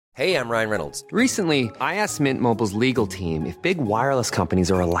Hey, I'm Ryan Reynolds. Recently, I asked Mint Mobile's legal team if big wireless companies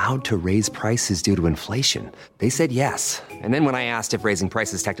are allowed to raise prices due to inflation. They said yes. And then when I asked if raising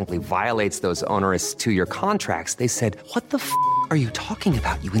prices technically violates those onerous 2-year contracts, they said, "What the are you talking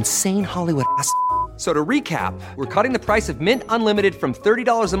about, you insane Hollywood ass?" So to recap, we're cutting the price of Mint Unlimited from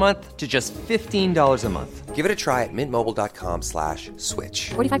 $30 a month to just $15 a month. Give it a try at mintmobile.com/switch.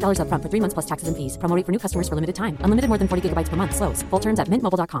 $45 up front for 3 months plus taxes and fees. Promo rate for new customers for limited time. Unlimited more than 40 gigabytes per month. Slows full terms at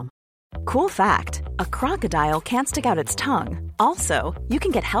mintmobile.com. Cool fact, a crocodile can't stick out its tongue. Also, you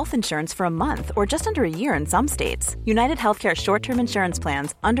can get health insurance for a month or just under a year in some states. United Healthcare short-term insurance plans,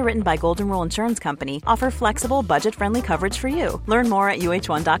 underwritten by Golden Rule Insurance Company, offer flexible, budget-friendly coverage for you. Learn more at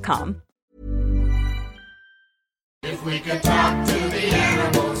uh1.com. If we could talk to the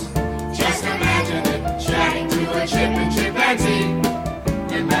animals, just imagine it. Chatting to a chip and chimpanzee.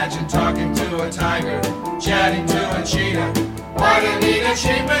 Imagine talking to a tiger, chatting to a cheetah. What a neat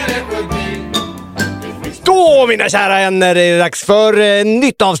achievement it would be. Då, mina kära vänner, är det dags för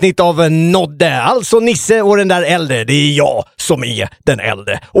nytt avsnitt av Nodde. Alltså Nisse och den där äldre. Det är jag som är den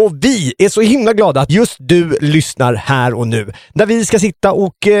äldre. Och vi är så himla glada att just du lyssnar här och nu. Där vi ska sitta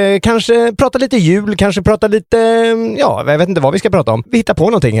och kanske prata lite jul, kanske prata lite, ja, jag vet inte vad vi ska prata om. Vi hittar på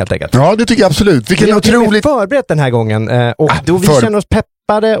någonting helt enkelt. Ja, det tycker jag absolut. Vilken otroligt... förberett den här gången. Och då vi känner oss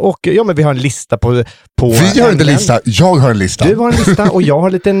peppade och ja, men vi har en lista på vi har inte en lista, jag har en lista. Du har en lista och jag har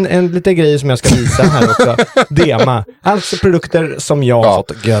lite grejer som jag ska visa här också. Dema. Alltså produkter som jag har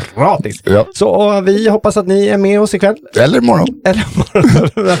fått gratis. Ja. Så vi hoppas att ni är med oss ikväll. Eller imorgon.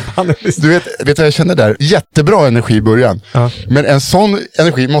 Du vet vad jag känner där? Jättebra energi i början. Men en sån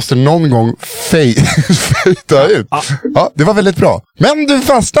energi måste någon gång fejta ut. Ja, det var väldigt bra. Men du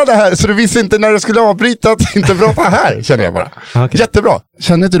fastnade här så du visste inte när du skulle avbryta att inte prata här, känner jag bara. Okay. Jättebra.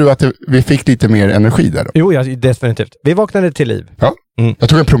 Känner inte du att vi fick lite mer energi där då? Jo, ja, definitivt. Vi vaknade till liv. Ja, jag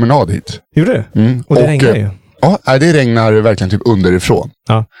tog en promenad hit. Gjorde du? Och det regnar ju. Ja, det regnar verkligen typ underifrån.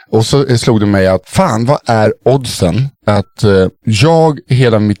 Ja. Och så slog det mig att fan, vad är oddsen att jag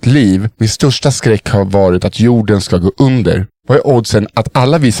hela mitt liv, min största skräck har varit att jorden ska gå under. Vad är oddsen att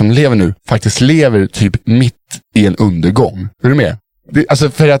alla vi som lever nu faktiskt lever typ mitt i en undergång? Är du med? Alltså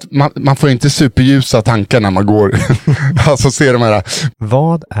för att man får inte superljusa tankar när man går. Alltså ser de här.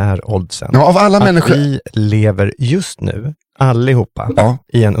 Vad är oddsen? Ja, av alla människor vi lever just nu allihopa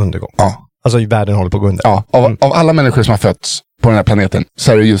i en undergång. Ja. Alltså världen håller på att gå under. Ja, av alla människor som har fötts på den här planeten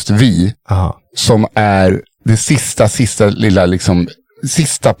så är det just vi som är det sista lilla liksom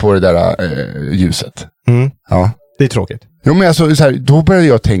sista på det där ljuset. Ja. Det är tråkigt. Jo, men alltså, så här, då började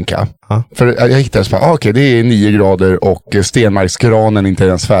jag tänka. För jag hittade så här, okej, det är 9 grader och stenmarksgranen inte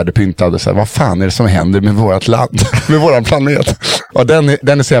ens färdigpyntad. Så här, vad fan är det som händer med vårt land? Med våran planet? Ja, den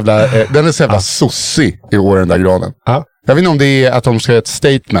är så jävla sossig i år, den där granen. Jag vet inte om det är att de ska göra ett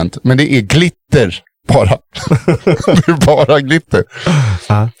statement, men det är glitter bara. Det är bara glitter.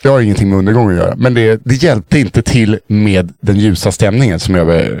 Det har ingenting med undergången att göra. Men det hjälpte inte till med den ljusa stämningen som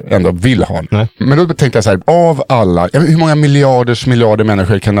jag ändå vill ha. Nej. Men då tänkte jag så här, av alla, hur många miljarder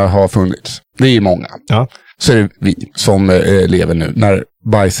människor kan det ha funnits? Det är många. Ja. Så är det vi som lever nu när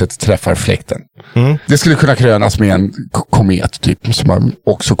bajset träffar fläkten. Det skulle kunna krönas med en komet typ, som man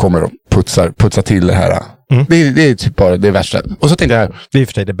också kommer och putsar till det här. Det är typ bara det värsta. Och så tänkte jag, det är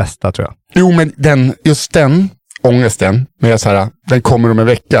för sig det bästa, tror jag. Jo, men just den ångesten med så här, den kommer om en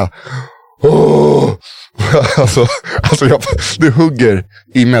vecka. Alltså det hugger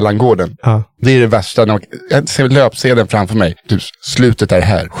i mellangården. Det är det värsta. Jag ser löpsedeln framför mig. Typ, slutet är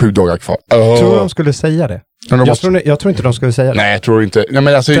här, 7 dagar kvar. Tror de skulle säga det? Jag tror inte de skulle säga det. Nej, jag tror inte. Nej,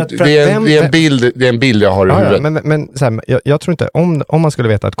 men alltså, det är en bild jag har i huvudet. Men så här, jag tror inte, om man skulle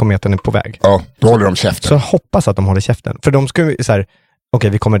veta att kometen är på väg. Ja, då håller de käften. Så hoppas att de håller käften. För de skulle så här, okej,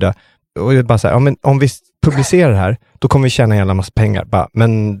 vi kommer dö. Och jag bara så här, men om vi publicerar det här, då kommer vi tjäna en jävla massa pengar.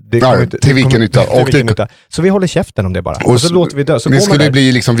 Men det kommer inte, till vilken nytta. Så vi håller käften om det bara. Och så låter vi dö. Så det skulle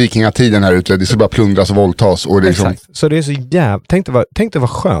bli liksom vikingatiden här ute. Det skulle bara plundras och våldtas. Och liksom... Exakt. Så det är så jävla... Tänk det var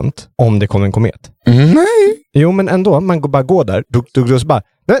skönt om det kom en komet. Nej. Jo, men ändå, man bara går där. Du så bara,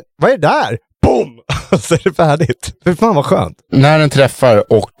 nej, vad är det där? Boom! Så är det färdigt. För fan vad skönt. När den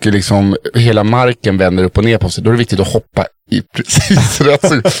träffar och liksom hela marken vänder upp och ner på sig, då är det viktigt att hoppa i precis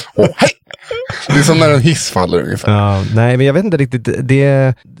rätt. Hej! Det är som när en hiss faller ungefär. Ja, nej, men jag vet inte riktigt.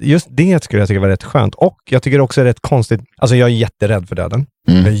 Just det skulle jag tycka var rätt skönt. Och jag tycker också är rätt konstigt. Alltså jag är jätterädd för döden.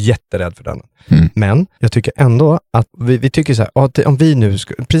 Jag är jätterädd för döden. Men jag tycker ändå att vi tycker så här, om vi nu,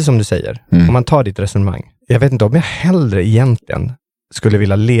 precis som du säger, om man tar ditt resonemang. Jag vet inte om jag hellre egentligen skulle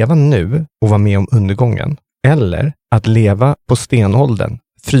vilja leva nu och vara med om undergången. Eller att leva på stenåldern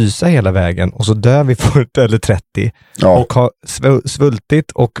frysa hela vägen och så dör vi 40 eller 30 och har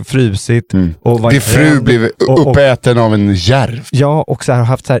svultit och frusit. Och din fru blev uppäten av en järv. Ja, och så här,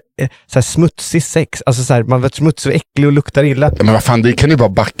 haft så här smutsig sex. Alltså så här, man varit smutsig och äcklig och luktar illa. Men vad fan, det kan ju bara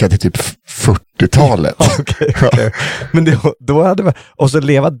backa till typ 40-talet. Okay. Men då hade man, och så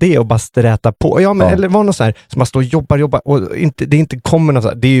leva det och bara sträta på. Ja, men eller var något så här som man står och jobbar och det inte kommer något så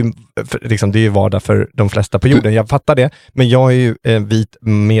här. Det är ju liksom, det är ju vardag för de flesta på jorden. Jag fattar det, men jag är ju vit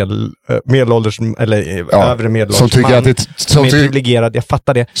medelålders eller övre medelålders som tycker man, som är privilegierad. Jag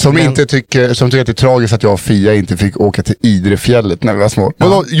fattar det. Som tycker att det är tragiskt att jag och Fia inte fick åka till Idrefjället när vi var små. Men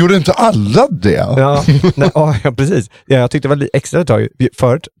då gjorde inte alla det? Ja, ja precis. Ja, jag tyckte det var extra tragiskt.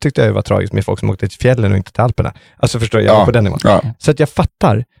 Förut tyckte jag det var tragiskt med folk som åkte till fjällen och inte till Alperna. Alltså förstår jag på den nivån. Ja. Så att jag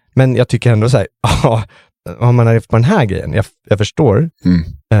fattar, men jag tycker ändå så här, om man är på den här grejen, jag förstår,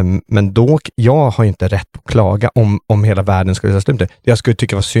 men då, jag har ju inte rätt att klaga om hela världen skulle ta slut. Jag skulle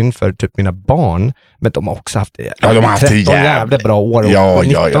tycka var synd för typ mina barn, men de har också haft 13 jävla bra år och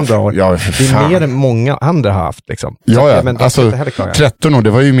 19 bra år. Ja, det är mer än många andra har haft liksom. Men alltså 13 år, det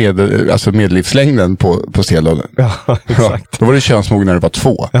var ju medellivslängden på stenåldern. Ja, exakt. Då var det könsmogen när det var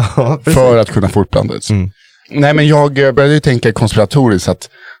 2. Ja, för att kunna fortplantas. Nej, men jag började ju tänka konspiratoriskt att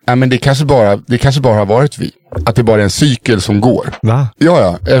men det kanske bara har varit vi. Att det bara är en cykel som går. Va?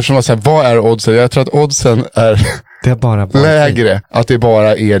 Ja. Eftersom man säger, vad är oddsen? Jag tror att oddsen är det bara lägre. Vi. Att det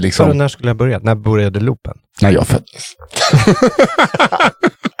bara är liksom... Så när skulle jag börja? När började loopen? När jag föddes.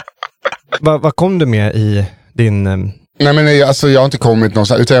 Vad kom du med i din... Nej, men alltså, jag har inte kommit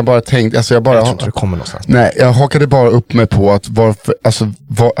någonstans, utan jag bara tänkte... Alltså, jag tror inte du kommer någonstans. Nej, jag hakade bara upp mig på att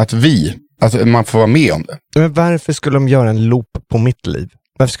att man får vara med om det. Men varför skulle de göra en loop på mitt liv?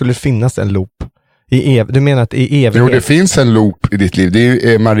 Varför skulle det finnas en loop du menar att i evighet? Jo, det finns en loop i ditt liv. Det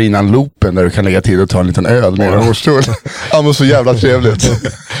är ju Marinan loopen där du kan lägga till och ta en liten öl med en årstull. Ja, men så jävla trevligt.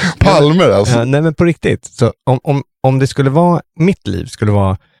 Palmer alltså. Ja, nej, men på riktigt. Så om det skulle vara, mitt liv skulle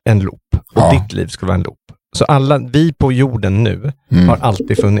vara en loop och ditt liv skulle vara en loop. Så alla, vi på jorden nu har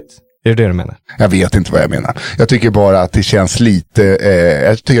alltid funnits. Är det du menar? Jag vet inte vad jag menar. Jag tycker bara att det känns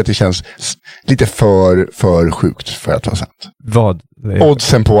lite lite för sjukt för att vara sant. Vad?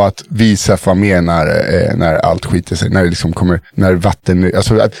 Oddsen på att visa för med när allt skiter sig, när det liksom kommer, när vatten,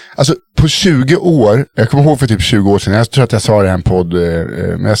 alltså på 20 år, jag kommer ihåg för typ 20 år sedan, jag tror att jag sa det i en podd,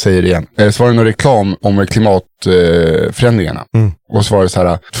 men jag säger det igen. Så var det någon reklam om klimatförändringarna. Och så var det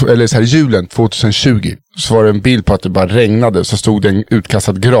så här julen 2020, så var det en bild på att det bara regnade, så stod det en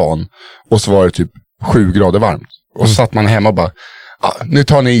utkastad gran och så var det typ 7 grader varmt. Och så satt man hemma och bara, nu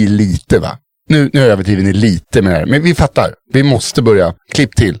tar ni i lite va? Nu överdriver ni lite med det här. Men vi fattar. Vi måste börja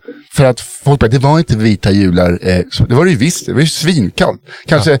klipp till. För att folk bara, det var inte vita jular. Det var det ju visst. Det var ju svinkallt.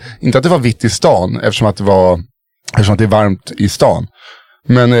 Kanske inte att det var vitt i stan. Eftersom att det är varmt i stan.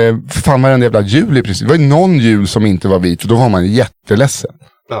 Men fan var det en jävla jul i princip. Det var ju någon jul som inte var vit. Och då var man jätteledsen.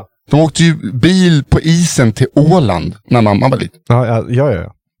 Ja. De åkte ju bil på isen till Åland när mamma var liten.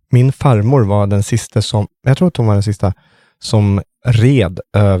 Ja. Min farmor var den sista som... Jag tror att hon var den sista som red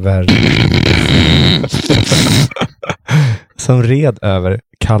över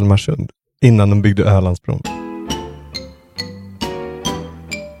Kalmarsund innan de byggde Ölandsbron.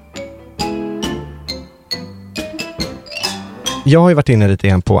 Jag har ju varit inne lite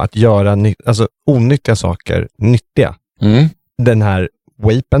grann på att göra onyttiga saker nyttiga. Den här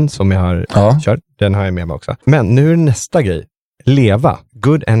vapen som jag har kört, den har jag med mig också. Men nu är nästa grej. Leva.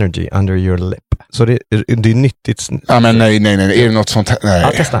 Good energy under your lip. Så det är nyttigt. Ja, men nej. Är det något sånt här? Nej.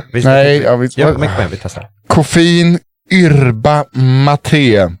 Ja, testa. Vi testar. Koffein, yrba,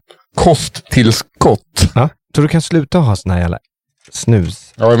 maté, kosttillskott. Ja, tror du kan sluta ha såna här jävla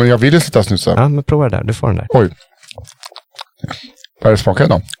snus? Ja, men jag vill sluta snusa. Ja, men prova det där. Du får den där. Oj. Vad smakar det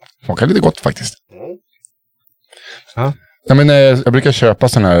då? Smakar lite gott faktiskt. Ja. Ja, men jag brukar köpa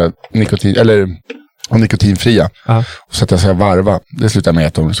sån här nikotinfria. Och sätta sig och varva. Det slutar med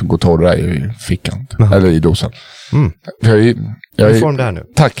att de som går torra i fickan. Eller i dosan. Du får dem där nu.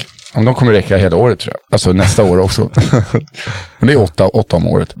 Tack. Om de kommer räcka hela året tror jag. Alltså nästa år också. Men det är 8 om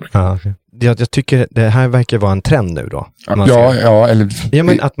året. Okay. Jag tycker det här verkar vara en trend nu då.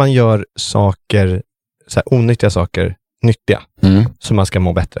 Men att man gör saker, så här, onyttiga saker nyttiga. Så man ska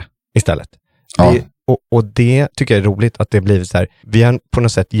må bättre istället. Ja. Och det tycker jag är roligt att det blir så här. Vi har på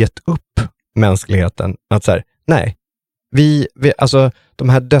något sätt gett upp mänskligheten. Att så här, nej. Vi alltså de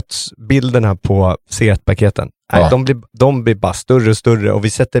här dödsbilderna på C1-paketen. Nej, de blir bara större och större och vi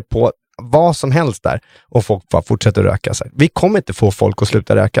sätter på vad som helst där och folk bara fortsätter röka. Så här. Vi kommer inte få folk att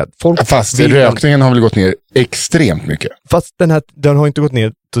sluta röka. Fast rökningen har väl gått ner extremt mycket. Fast den har inte gått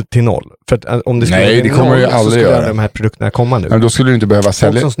ner till noll. För att om det skulle nej, det kommer noll, ju aldrig göra. De här produkterna komma nu. Men då skulle du inte behöva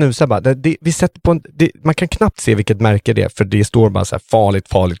sälja. Folk som snusar bara. Vi sätter på man kan knappt se vilket märke det är, för det står bara så här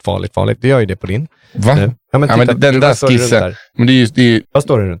farligt. Det gör ju det på din. Va? Nu. Ja, men titta, den där skissen. Men det är ju, vad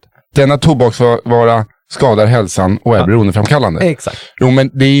står det runt? denna tobaksvara skadar hälsan och är beroendeframkallande. Exakt. Jo,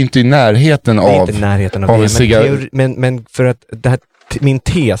 men det är ju inte i närheten av... Det är inte i närheten av det. Men för att det här, min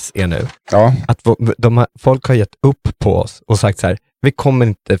tes är nu att folk har gett upp på oss och sagt så här, vi kommer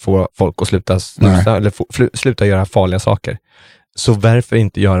inte få folk att sluta snusa eller sluta göra farliga saker. Så varför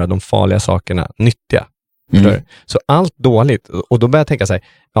inte göra de farliga sakerna nyttiga? Så allt dåligt, och då börjar jag tänka så här,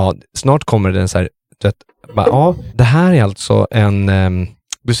 snart kommer den så här, det här är alltså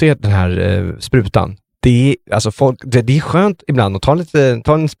du ser den här sprutan. Det är skönt ibland att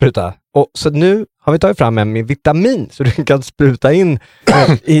ta en spruta. Och så nu har vi tagit fram en med vitamin så du kan spruta in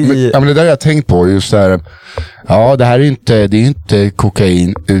i... men det där har jag tänkt på just där. Ja, det här är inte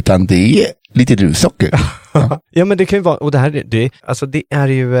kokain utan det är lite druvsocker. Ja, men det kan ju vara, och det är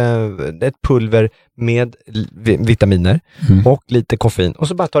ju ett pulver med vitaminer och lite koffein. Och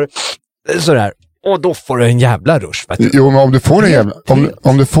så bara tar du sådär. Och då får du en jävla rush. Jo, men om du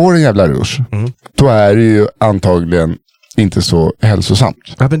får en jävla rush, då är det ju antagligen inte så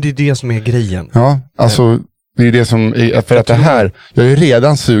hälsosamt. Ja, men det är det som är grejen. Ja, alltså det är det som är, för att det här, jag är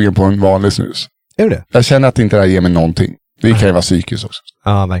redan sugen på en vanlig snus. Är det? Jag känner att inte det här ger mig någonting. Det kan ju vara psykiskt också.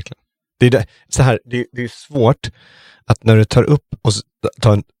 Ja, verkligen. Det är svårt att när du tar upp och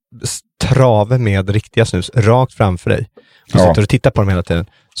tar en trave med riktiga snus rakt framför dig och sitter och tittar på dem hela tiden,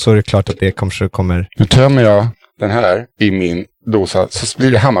 så är det klart att det kanske kommer... Nu tömmer jag den här i min dosa, så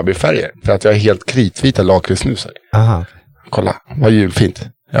blir det Hammarbyfärger. För att jag är helt kritvita lakritssnusar. Aha. Kolla, vad julfint.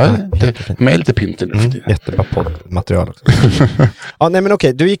 Ja, med lite pynt i luft. Jättebra poddmaterial också. Nej men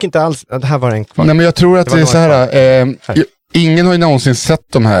okej, du gick inte alls... Det här var en kvar. Nej, men jag tror att det är så här... ingen har ju någonsin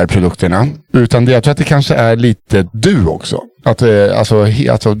sett de här produkterna, utan jag tror att det kanske är lite du också. Att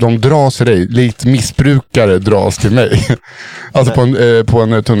alltså, de dras till dig, lite missbrukare dras till mig. Alltså på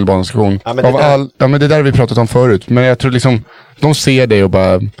en tunnelbanestation. Men det där har vi pratat om förut. Men jag tror liksom, de ser dig och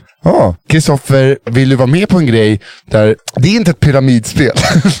bara... Kristoffer, vill du vara med på en grej där det är inte ett pyramidspel?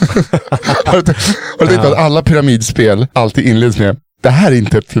 Har du tänkt på att alla pyramidspel alltid inleds med det här är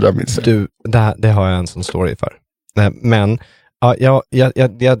inte ett pyramidspel? Du, det har jag en sån story för. Men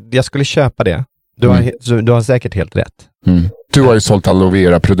jag skulle köpa det. Du har säkert helt rätt. Du har ju sålt aloe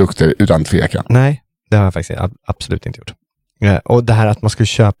vera-produkter utan tvekan. Nej, det har jag faktiskt absolut inte gjort. Och det här att man skulle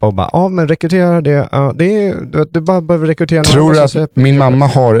köpa och bara, men rekrytera det. Du bara behöver rekrytera. Tror du att min mamma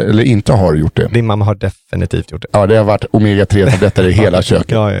har eller inte har gjort det? Din mamma har definitivt gjort det. Ja, det har varit omega-3-tabletter i hela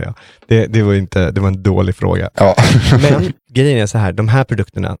köket. Ja. Det var en dålig fråga. Ja. Men grejen är så här, de här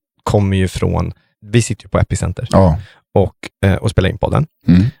produkterna kommer ju från, vi sitter ju på Epicenter och spelar in podden.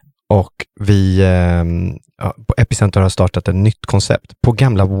 Och vi på Epicenter har startat ett nytt koncept på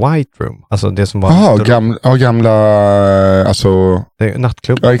gamla White Room. Alltså det som var... gamla... Alltså... Det är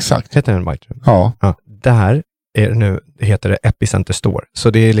nattklubb. Ja, exakt. Heter den White Room? Ja. Det här heter det Epicenter Store. Så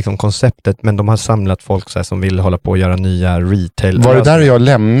det är liksom konceptet, men de har samlat folk så här, som vill hålla på och göra nya retail. Var det där jag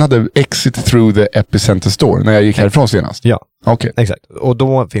lämnade Exit Through the Epicenter Store när jag gick härifrån senast? Ja. Okay. Exakt. Och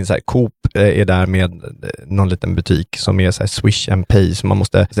då finns så här, Coop är där med någon liten butik som är så här Swish and Pay som man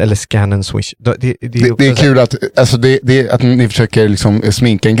måste, eller scan and swish. Det är kul att, alltså att ni försöker liksom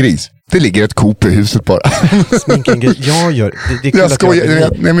sminka en gris. Det ligger ett Coop i huset bara. Sminka en gris. Jag gör. Det är kul jag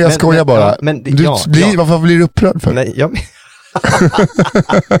skojar, men jag skojar bara. Varför blir du upprörd för? Nej,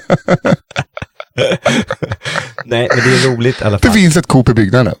 Nej, men det är roligt i alla fall. Det finns ett Coop i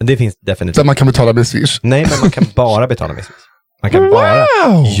byggnaden. Det finns definitivt. Där man kan betala med Swish. Nej, men man kan bara betala med Swish. Man kan bara...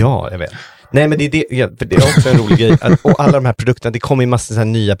 Ja, jag vet. Nej, men det är också en rolig grej. Och alla de här produkterna, det kommer ju massor av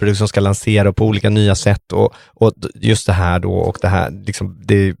nya produkter som ska lansera på olika nya sätt. Och just det här då, och det här, liksom,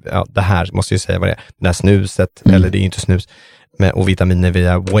 det här måste jag ju säga vad det är. Det här snuset, eller det är ju inte snus, och vitaminer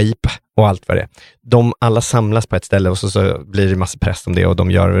via Vape och allt vad det är. De alla samlas på ett ställe och så blir det massa press om det och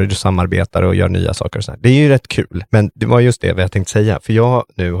de samarbetar och gör nya saker och så här. Det är ju rätt kul, men det var just det jag tänkte säga. För jag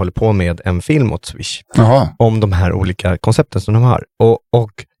nu håller på med en film åt Swish. Aha. Om de här olika koncepten som de har.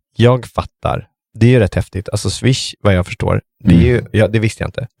 Och jag fattar, det är ju rätt häftigt. Alltså Swish, vad jag förstår, det är ju, det visste jag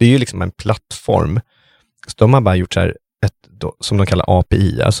inte. Det är ju liksom en plattform. Så de har bara gjort så här som de kallar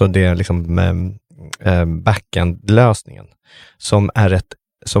API, alltså det är liksom backend-lösningen som är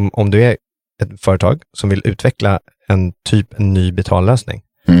som om du är ett företag som vill utveckla en ny betallösning,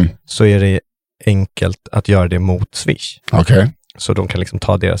 så är det enkelt att göra det mot Swish. Okay. Så de kan liksom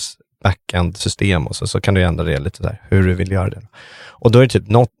ta deras backend-system och så kan du ändra det lite där, hur du vill göra det. Och då är det typ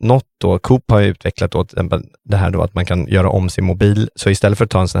något då, Coop har utvecklat då, det här då att man kan göra om sin mobil, så istället för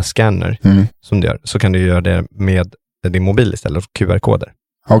att ta en sån här scanner som du gör, så kan du göra det med din mobil istället för QR-koder.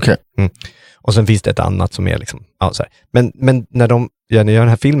 Okej. Och sen finns det ett annat som är liksom, ja, så här. Men när de gör den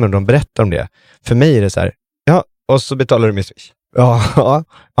här filmen och de berättar om det, för mig är det så här, ja, och så betalar du med Swish. Ja,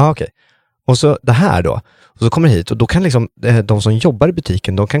 okej. Och så det här då, och så kommer hit och då kan liksom de som jobbar i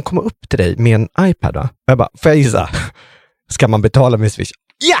butiken, de kan komma upp till dig med en iPad, va? Och jag bara, får jag gissa? Ska man betala med Swish?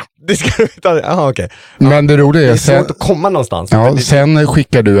 Ja, det ska du betala. Jaha, okej. Men det roliga är... Det är svårt att komma någonstans. Ja, sen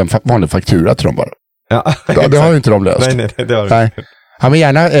skickar du en vanlig faktura till dem bara. Ja, det har ju inte de löst. Nej, det har Nej. Ja, men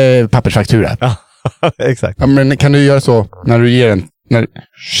gärna pappersfaktura. Ja, exakt. Ja, men kan du göra så när du ger en...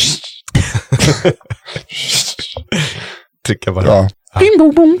 Trycka bara. Ja. Bing,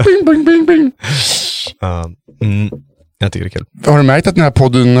 bong, bong, bing, bing, bing, bing. Jag tycker det är kul. Har du märkt att den här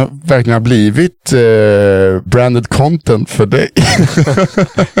podden verkligen har blivit branded content för dig?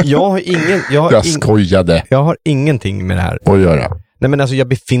 Jag skojade. Jag har ingenting med det här att göra. Nej, men alltså jag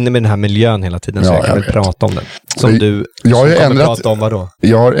befinner mig i den här miljön hela tiden, så jag kan väl prata om den. Som du prata om vadå?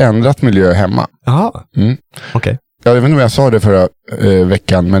 Jag har ändrat miljö hemma. Jaha, okej. Jag vet inte om jag sa det förra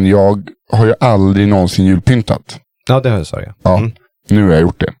veckan, men jag har ju aldrig någonsin julpyntat. Ja, det har jag sagt. Ja, nu har jag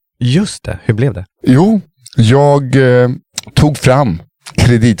gjort det. Just det, hur blev det? Jo, jag tog fram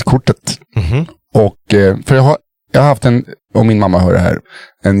kreditkortet. Och för jag har haft om min mamma hör det här,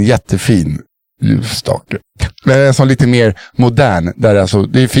 en jättefin ljusstake. Det är som lite mer modern, där alltså,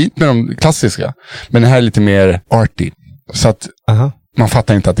 det är fint med de klassiska, men den här är lite mer arty. Så att man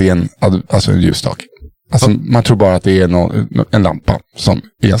fattar inte att det är en ljusstake. Alltså man tror bara att det är en lampa som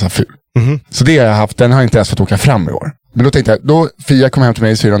är ganska ful. Så det har jag haft, den har inte ens fått åka fram i år. Men då tänkte jag, Fia kom hem till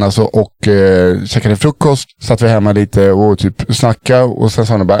mig i syrran alltså, och käkade frukost, satt vi hemma lite och typ snacka, och sen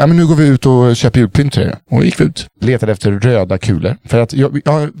sa hon bara, men nu går vi ut och köper julpynt till det. Och gick vi ut, letade efter röda kulor. För att jag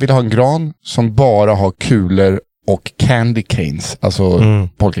ville ha en gran som bara har kulor och candy canes, alltså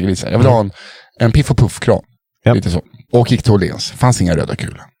polkagrisar. Jag ville ha en piff och puff-gran, lite så. Och gick till Åhléns, fanns inga röda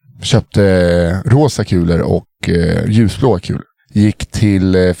kulor. Köpte rosa kulor och ljusblåa kulor. Gick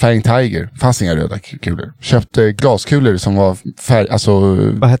till Flying Tiger, fanns inga röda kulor. Köpte glaskulor som var alltså...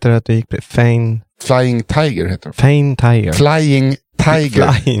 Vad heter det att det gick på? Flying Tiger heter det. Flying Tiger. Flying Tiger.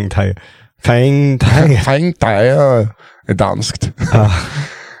 Flying Tiger. Flying Tiger. Flying Tiger. Är danskt.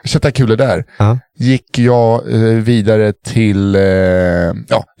 Köpte kulor där. Gick jag vidare till...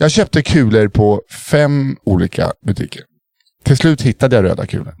 jag köpte kulor på 5 olika butiker. Till slut hittade jag röda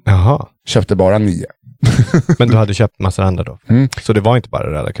kulor. Jaha. Köpte bara 9. Men du hade köpt massor andra då? Så det var inte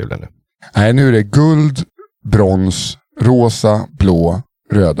bara röda kulor nu? Nej, nu är det guld, brons, rosa, blå,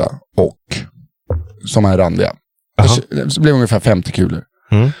 röda och som är randiga. Det blev ungefär 50 kulor.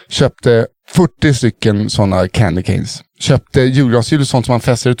 Köpte 40 stycken sådana candy canes. Köpte julgranshjul, sånt som man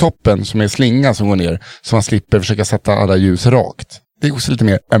fäster i toppen, som är slinga som går ner, så man slipper försöka sätta alla ljus rakt. Det är också lite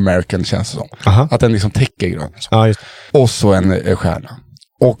mer American, känns det som. Att den liksom täcker grön. Och så en stjärna.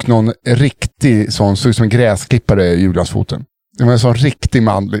 Och någon riktig sån, såg ut som en gräsklippare i julgransfoten. Det var en sån riktig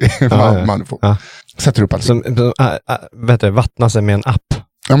manlig manfot. Sätter upp allt. Som vattnar sig med en app.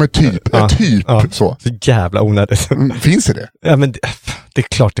 Ja, men typ så. Så jävla onödigt. Finns det? Ja, men det är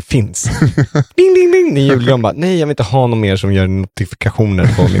klart det finns. Ding, ding, ding. Ni julgran bara, nej, jag vill inte ha någon mer som gör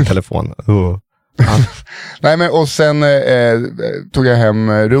notifikationer på min telefon. Nej, men och sen tog jag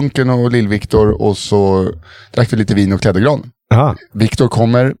hem Runken och Lill-Viktor, och så drack vi lite vin och klädde gran. Viktor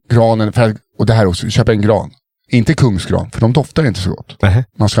kommer, granen, och det här också, köpa en gran. Inte kungsgran, för de doftar inte så gott.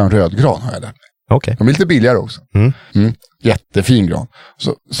 Man ska ha en röd gran, har jag där. Okay. De är lite billigare också. Jättefin gran.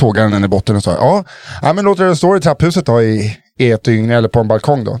 Så såg han den i botten och sa, ja men låter den stå i trapphuset då i ett dygn, eller på en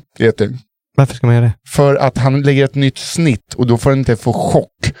balkong då i ett dygn. Varför ska man göra det? För att han lägger ett nytt snitt, och då får den inte få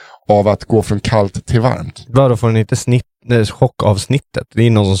chock av att gå från kallt till varmt. Då får den inte chock av snittet? Det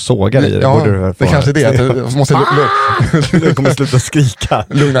är någon som sågar i det. Ja, det kanske det är. Att måste du kommer sluta skrika.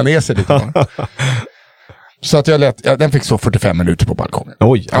 Lugna ner sig lite. Så att den fick så 45 minuter på balkongen.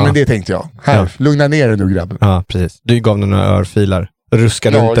 Oj, men det tänkte jag. Lugna ner dig nu, grabben. Ja, precis. Du gav den några örfilar.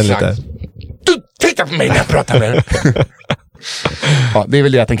 Ruskade runt den lite. Du tittar på mig när jag pratar med dig. Det är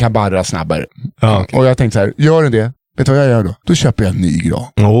väl det att den kan barra snabbare. Okay. Och jag tänkte så här, gör den det? Vet du vad jag gör då? Då köper jag en ny gran.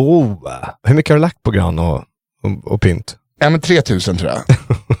 Hur mycket har du lagt på gran och pynt? Ja, men 3000 tror jag.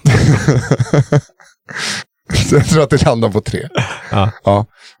 Jag tror att det landar på 3. Ja.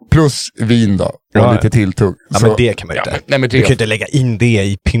 Plus vin då. Och lite tilltugg. Ja, men det kan man ju inte. Du kan ju inte lägga in det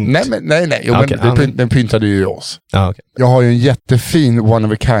i pynt. Nej. Jo, men den pyntade ju oss. Okay. Jag har ju en jättefin one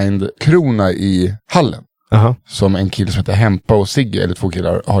of a kind krona i hallen. som en kille som heter Hempa och Sigge, eller 2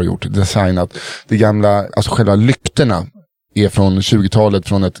 killar har gjort, designat. Det gamla, alltså själva lyktorna är från 20-talet,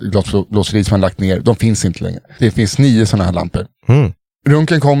 från ett glasblåseri som man lagt ner. De finns inte längre. Det finns 9 sådana här lampor.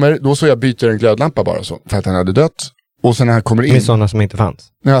 Runken kommer, då så jag byter en glödlampa bara så, för att han hade dött. Och sen när han kommer in... Med sådana som inte fanns?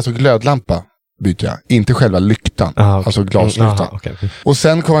 Nej, alltså glödlampa byter jag. Inte själva lyktan. Okay. Alltså glaslyktan. Okay. Och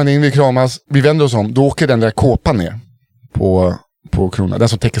sen kommer han in, vi kramas, vi vänder oss om. Då åker den där kåpan ner på kronan. Den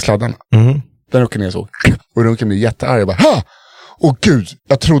som täcker sladdarna. Den åker ner så. Och Runken blir jättearg. Jag bara, ha! Och gud,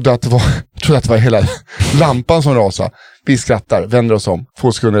 jag trodde att det var hela lampan som rasade. Vi skrattar, vänder oss om.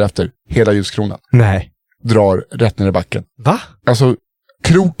 2 sekunder efter, hela ljuskronan. Nej. Drar rätt ner i backen. Va? Alltså,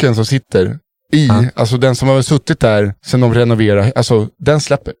 kroken som sitter i, alltså den som har suttit där sen de renoverar, alltså den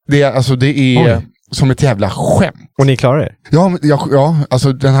släpper. Det är som ett jävla skämt. Och ni klarar det? Ja,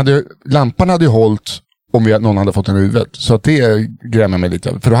 alltså lampan hade ju hållit om någon hade fått en i huvudet. Så att det grämer mig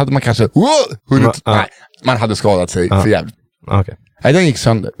lite. För då hade man kanske nej, man hade skadat sig för jävligt. Okay. Nej, den gick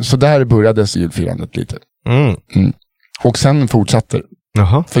sönder. Så där började julfirandet lite. Och sen fortsatte.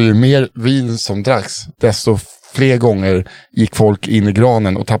 För ju mer vin som dracks, desto fler gånger gick folk in i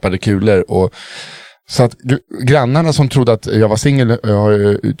granen och tappade kulor. Och så att grannarna som trodde att jag var singel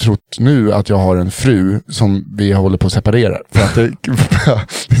har trott nu att jag har en fru som vi håller på att separera. För att det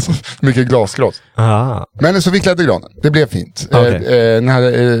är så mycket glasglas. Men så vi klädde granen. Det blev fint.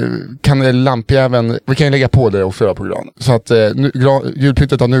 Kan lampjäveln, vi kan ju lägga på det också på granen. Så att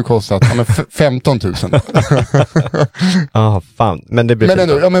julpyntet har nu kostat 15 000. Fan. Men det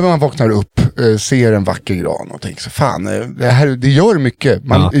blir men man vaknar upp, ser en vacker gran och tänker så fan, det gör mycket.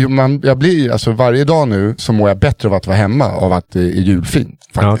 Jag blir, alltså varje dag nu så mår jag bättre av att vara hemma av att det är julfint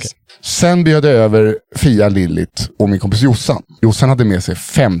faktiskt. Sen bjöd jag över Fia, Lillit och min kompis Jossan. Jossan hade med sig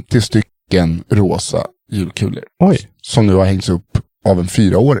 50 stycken rosa julkulor. Som nu har hängts upp av en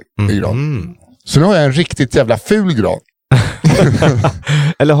 4-åring i gran. Så nu har jag en riktigt jävla ful gran.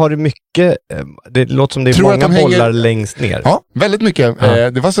 Eller har du mycket, det låter som det är många bollar längst ner. Ja, väldigt mycket.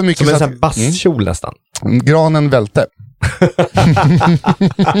 Det var så mycket som en sån här basskjol nästan. Granen välte.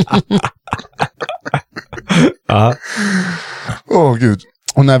 Gud.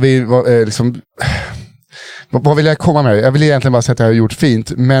 Och när vi var liksom, vad vill jag komma med? Jag vill egentligen bara säga att jag har gjort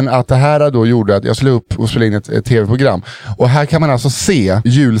fint, men att det här då gjorde att jag skulle upp och spela in ett tv-program. Och här kan man alltså se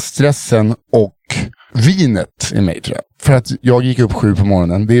julstressen och vinet i mig, tror jag. För att jag gick upp 7 på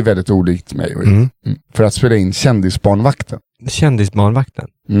morgonen, det är väldigt olikt mig. För att spela in Kändisbarnvakten. Kändisbarnvakten?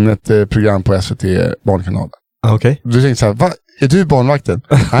 Ett program på SVT Barnkanalen. Okej. Du tänkte så här, va? Är du barnvakten?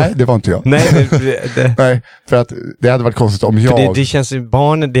 Nej, det var inte jag. Nej, Nej, för att det hade varit konstigt om jag... För det känns ju,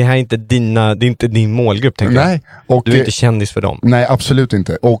 barnen, det här är inte det är inte din målgrupp, tänker jag. Nej. Och du är inte kändis för dem. Nej, absolut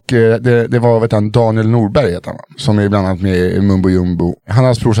inte. Och det var Daniel Norberg heter han, som är bland annat med i Mumbo Jumbo. Han och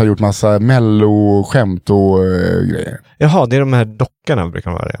hans brorsa har gjort massa mello-skämt och grejer. Jaha, det är de här dockorna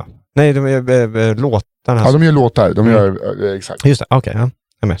brukar vara det, ja. Nej, de är låtarna. Ja, de gör låtar. De gör, exakt. Just det, okej, ja.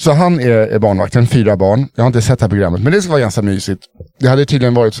 Så han är barnvakten, 4 barn. Jag har inte sett det här programmet, men det ska vara ganska mysigt. Det hade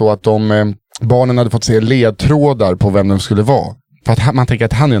tydligen varit så att barnen hade fått se ledtrådar på vem de skulle vara. För att man tänker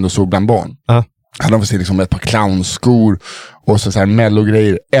att han är ändå så bland barn. Han hade fått se liksom ett par clownskor och så här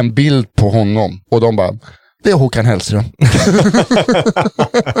mellogrejer. En bild på honom. Och de bara, det är Håkan Hellström.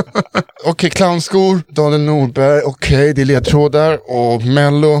 Okej, clownskor, Daniel Norberg. Okej, det är ledtrådar och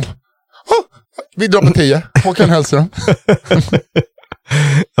mello. Vi drar på 10. Håkan Hellström.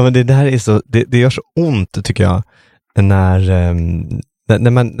 Ja, men det där är så, det gör så ont, tycker jag,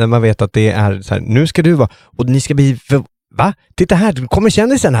 när man vet att det är så här, nu ska du vara, och ni ska bli, va? Titta här, du kommer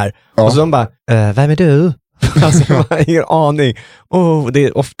kändisen här. Och så de bara, vem är du? Alltså, man har ingen aning. Det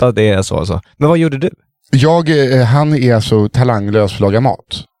är ofta det är så alltså. Men vad gjorde du? Han är alltså talanglös för att laga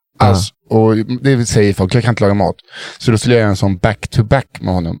mat. Alltså, och det säger folk, jag kan inte laga mat. Så då skulle jag göra en sån back-to-back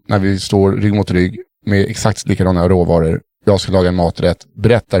med honom, när vi står rygg mot rygg med exakt likadana råvaror. Jag ska laga en maträtt,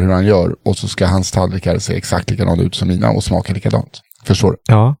 berättar hur han gör, och så ska hans tallrikar se exakt likadant ut som mina och smaka likadant. Förstår du?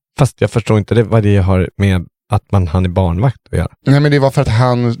 Ja, fast jag förstår inte vad det har med att han är barnvakt att göra. Nej, men det var för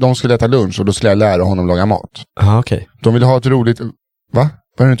att de skulle äta lunch och då skulle jag lära honom laga mat. Okej. De ville ha ett roligt... Va?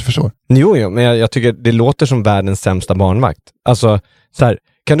 Vad är det du inte förstår? Jo, men jag tycker det låter som världens sämsta barnvakt. Alltså, så här,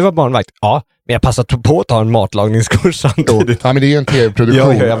 kan du vara barnvakt? Ja, men jag passar på att ta en matlagningskurs samtidigt. Ja, men det är ju en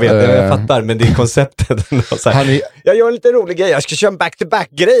tv-produktion. Ja, jag vet, jag fattar, men det är konceptet. Jag gör en lite rolig grej, jag ska köra en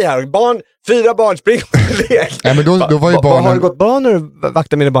back-to-back-grej här. 4 barn, spring och lek. Ja, men då var ju barnen... Har det gått bra när du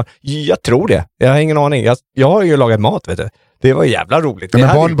vaktar mina barn? Jag tror det. Jag har ingen aning. Jag har ju lagat mat, vet du. Det var jävla roligt.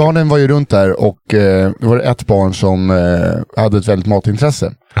 Ja, men barnen var ju runt där, och det var ett barn som hade ett väldigt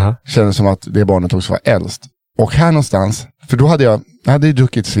matintresse. Kändes som att det barnet också var äldst. Och här någonstans, för då hade jag hade ju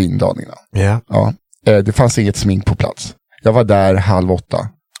druckit svin dagen innan. Yeah. Ja. Det fanns inget smink på plats. Jag var där 7:30.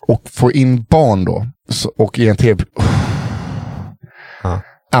 Och få in barn då. Och i en tv...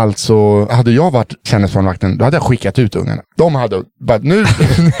 Alltså, hade jag varit kännesbarnvakten, då hade jag skickat ut ungarna. De hade bara, nu...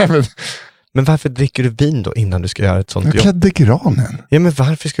 Men varför dricker du vin då innan du ska göra ett sånt jobb? Jag klädde granen. Ja, men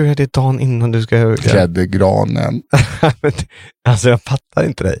varför ska du göra det dagen innan du ska göra... Klädde granen. Alltså, jag fattar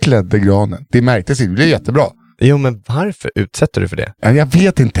inte dig. Klädde granen. Det märktes inte, det blev jättebra. Jo, men varför utsätter du för det? Jag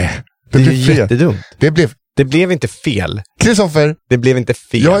vet inte. Det är jättedumt. Det blev inte fel. Kristoffer. Det blev inte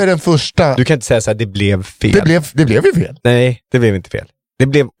fel. Jag är den första. Du kan inte säga så här, det blev fel. Det blev ju fel. Nej, det blev inte fel. Det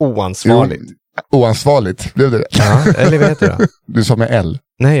blev oansvarligt. Jo, oansvarigt, blev det? Ja, eller vad heter det? Du sa med L.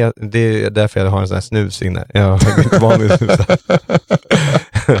 Nej, det är därför jag har en sån här snus inne. Jag har inte vanligt snus.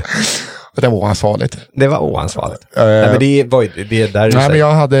 Det var oansvarigt. Det var oansvarigt. Nej, men det är där du men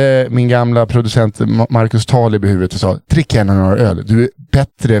jag hade min gamla producent Marcus Talib i huvudet och sa, drick gärna några öl. Du är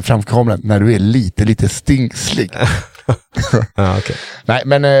bättre framför kameran när du är lite stingslig. Ja, okay. Nej,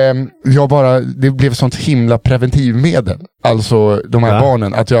 men det blev sånt himla preventivmedel. Alltså de här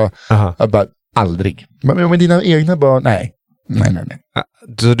barnen, att jag bara, aldrig. Men med dina egna barn, nej.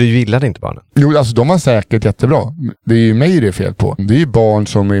 Så du gillade inte barnen? Jo, alltså de var säkert jättebra. Det är ju mig det är fel på. Det är ju barn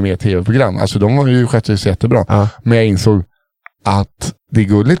som är med i tv-program. Alltså de var ju skötte sig jättebra. Men jag insåg att det är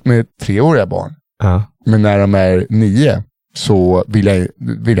gulligt med 3-åriga barn. Men när de är 9 så vill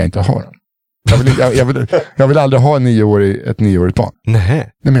jag inte ha dem. Jag vill aldrig ha ett 9-årigt barn. Nej,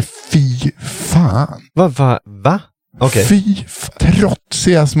 men fy fan. Va? Okay. Fy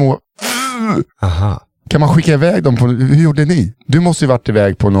trotsiga små... Aha. Kan man skicka iväg dem på... Hur gjorde ni? Du måste ju varit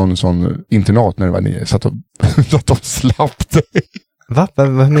iväg på någon sån internat när du var 9. Så att de slapp dig. Va? Vad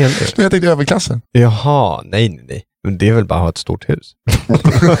menar du? Jag tänkte överklassen. Jaha, nej. Men det är väl bara att ha ett stort hus.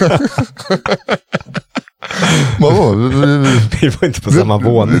 Vadå? Vi var inte på samma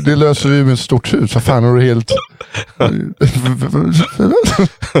våning. Det löser vi med ett stort hus. Vad fan har du helt...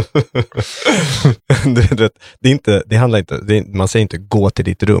 det handlar inte... man säger inte gå till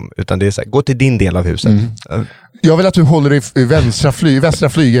ditt rum. Utan det är så här, gå till din del av huset. Jag vill att du håller dig i västra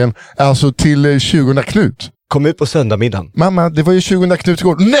flygen. Alltså till 20 Knut. Kom ut på söndagmiddagen. Mamma, det var ju 20 Knut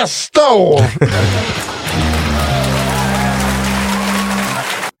igår. Nästa år!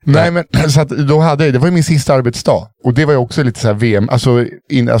 Nej, men så att då det var ju min sista arbetsdag. Och det var ju också lite så här VM. Alltså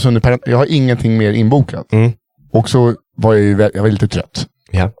jag har ingenting mer inbokat. Och så var jag var lite trött.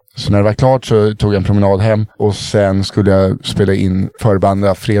 Ja. Så när det var klart så tog jag en promenad hem. Och sen skulle jag spela in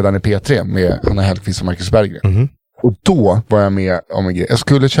förbanda fredagen i P3 med Anna Hellqvist och Marcus Berggren. Och då var jag med om en grej. Jag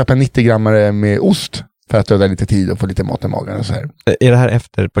skulle köpa en 90-grammare med ost. För att döda lite tid och få lite mat i magen och så här. Är det här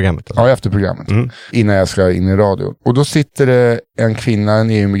efter programmet? Då? Ja, efter programmet. Innan jag ska in i radio. Och då sitter det en kvinna, en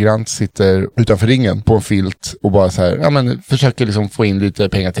EU-migrant, sitter utanför ringen på en filt och bara så här, försöker liksom få in lite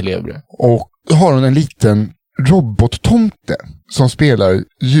pengar till levebröd. Och då har hon en liten robottomte som spelar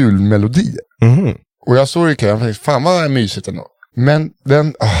julmelodier. Och jag såg i kön och tänkte, fan vad mysigt ändå. Men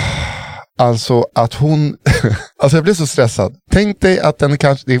den... Alltså att hon... alltså jag blev så stressad. Tänk dig att den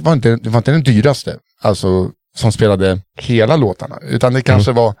kanske... Det var inte den dyraste. Alltså som spelade hela låtarna. Utan det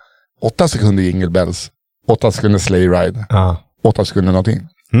kanske var 8 sekunder Jingle Bells. 8 sekunder Sleigh Ride. 8 sekunder någonting.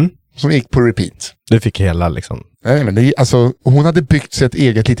 Som gick på repeat. Du fick hela liksom... Nej, men hon hade byggt sig ett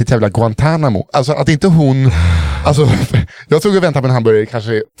eget litet jävla Guantanamo. Alltså att inte hon... Alltså jag tog och väntade på en hamburgare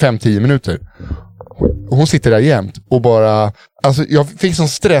kanske 5-10 minuter. Och hon sitter där jämt och bara... Alltså jag fick sån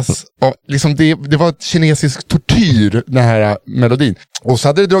stress av, liksom det var ett kinesisk tortyr, den här melodin. Och så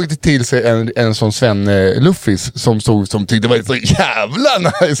hade det dragit till sig en sån Sven Luffis som tyckte det var så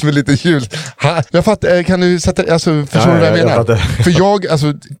jävla nice med lite jul. Jag fattar, kan du sätta, alltså förstår du vad jag menar? För jag,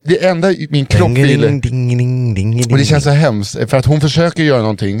 alltså det enda min kropp ville, och det känns så hemskt, för att hon försöker göra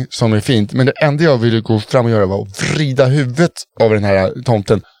någonting som är fint, men det enda jag ville gå fram och göra var att vrida huvudet av den här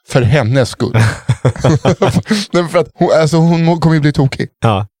tomten. För hennes skull. Nej, för att hon kommer ju bli tokig.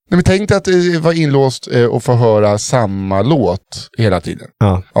 Ja. Nej, men tänk dig att det var inlåst och få höra samma låt hela tiden.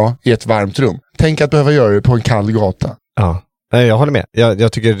 Ja, i ett varmt rum. Tänk att behöva göra det på en kall gata. Ja. Nej, jag håller med.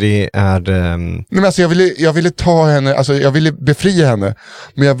 Jag tycker det är... Nej, men alltså jag ville ta henne, alltså jag ville befria henne.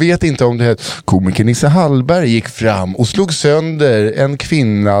 Men jag vet inte om det här... Komikern Nisse Hallberg gick fram och slog sönder en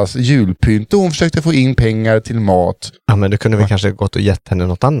kvinnas julpynt och hon försökte få in pengar till mat. Ja, men du kunde väl kanske gått och gett henne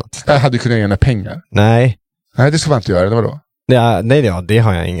något annat. Jag hade kunnat ge henne pengar. Nej, det ska man inte göra, det var då. Ja, nej, det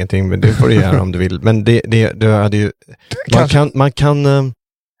har jag ingenting, men det får du göra om du vill. Men det hade ju... Man kan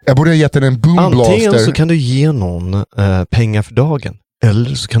jag borde ha gett henne en boomblaster. Antingen så kan du ge någon pengar för dagen.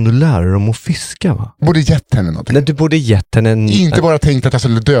 Eller så kan du lära dem att fiska, va? Borde gett henne någonting. Nej, du borde gett henne Inte bara tänkt att jag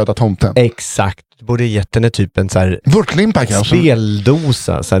skulle döda tomten. Exakt. Du borde gett henne typ en så här Vörtlimpa kanske.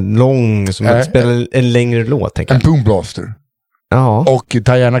 speldosa, så här lång, som att spela en längre låt, tänker En jag. boomblaster. Ja. Och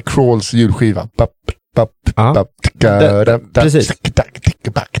Diana Kralls julskiva. Precis.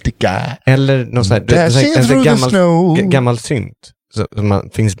 Eller någon sån här gammal synt. Så man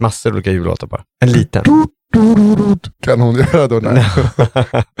finns massor av olika jullåtar bara. En liten. Kan hon göra då?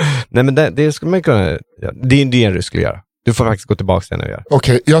 Nej, men det skulle man kunna... Ja, det är det du skulle göra. Du får faktiskt gå tillbaka till henne och göra.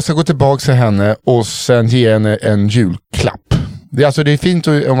 Okej, jag ska gå tillbaka till henne och sen ge henne en julklapp. Det är fint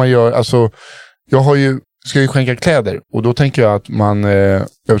om man gör... Alltså, ska ju skänka kläder. Och då tänker jag att man...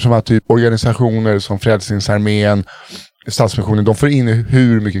 Eftersom att typ organisationer som Frälsningsarmén, Stadsmissionen, de får in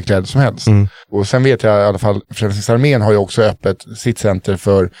hur mycket kläder som helst. Och sen vet jag i alla fall, Frälsningsarmén har ju också öppet sitt center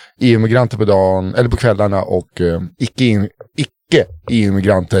för EU-migranter på dagen, eller på kvällarna, och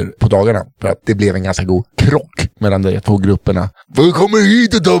icke-EU-migranter på dagarna. För att det blev en ganska god krock mellan de två grupperna. Vad kommer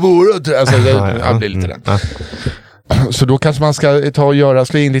hit och ta vårat? Alltså det blir lite den. Så då kanske man ska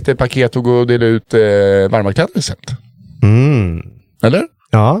slå in lite paket och gå och dela ut varma kläder istället. Eller?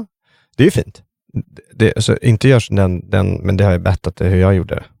 Ja, det är ju fint. Alltså, inte görs den, men det har jag bettat hur jag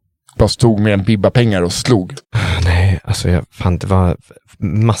gjorde det. Bara stod med en bibba pengar och slog. Nej, alltså det var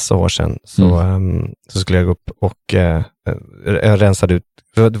massa år sedan så skulle jag gå upp och jag rensade ut.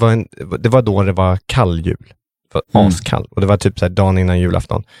 Det var då det var kall jul. Det var askall. Och det var typ så här dagen innan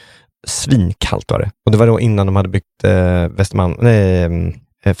julafton. Svinkallt var det. Och det var då innan de hade byggt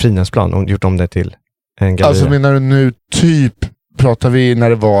Fridhemsplan och gjort om det till en galleria. Alltså menar du nu typ, pratar vi när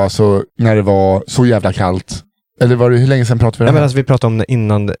det var så jävla kallt? Eller var det, hur länge sedan pratade vi? Nej, men alltså vi pratade om det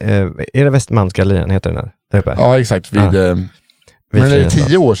innan, är det Västermalmsgallerian heter den där uppe? Ja, exakt. Men är det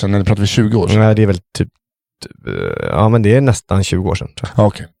 10 år sedan eller pratar vi 20 år sedan? Nej, det är väl typ, ja men det är nästan 20 år sedan tror jag.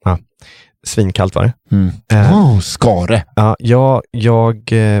 Okej. Ja. Svinkallt var det. Skare. Ja,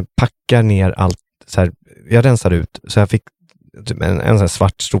 jag packar ner allt så här, jag rensar ut så jag fick typ en sån här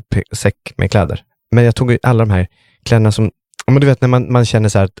svart stor säck med kläder. Men jag tog alla de här kläderna som, men du vet när man känner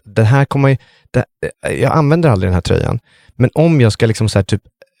så här att det här kommer jag använder aldrig den här tröjan. Men om jag ska liksom så här typ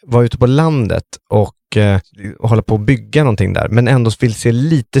vara ute på landet och hålla på att bygga någonting där, men ändå vill se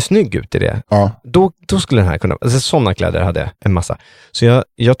lite snygg ut i det. Ja. Då skulle den här kunna, alltså sådana kläder hade jag en massa. Så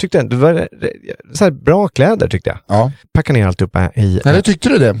jag tyckte det var så här bra kläder tyckte jag. Ja. Packa ner allt upp i... Nej, tyckte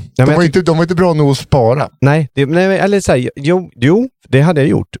du det? De var inte bra nog att spara. Nej, eller så här, jo, det hade jag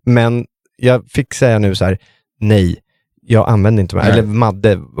gjort, men jag fick säga nu så här, nej. Jag använde inte mig. Eller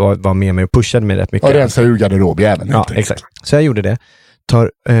Madde var med mig och pushade mig rätt mycket. Och rensade ur garderobjäveln. Ja, exakt. Så jag gjorde det.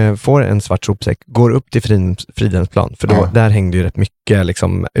 Får en svart sopsäck, går upp till Fridhemsplan. För då, där hängde ju rätt mycket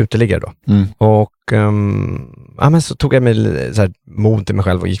liksom, uteliggare då. Och men så tog jag mig så här, mod till mig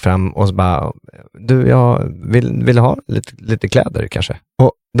själv och gick fram och så bara, du, jag vill ha lite kläder kanske.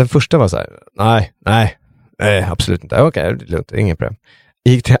 Och den första var så här, nej, absolut inte. Okej, det är lugnt, ingen problem.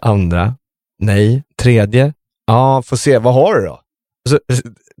 Gick till andra, nej. Tredje, får se, vad har du då? Så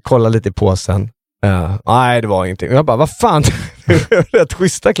kolla lite i påsen. Nej, det var ingenting. Och jag bara, vad fan? Rätt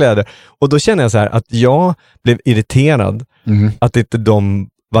schyssta kläder. Och då känner jag så här att jag blev irriterad att inte de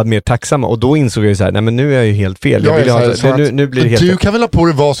var mer tacksamma. Och då insåg jag ju så här, nej men nu är jag ju helt fel. Nu blir det helt du kan väl ha på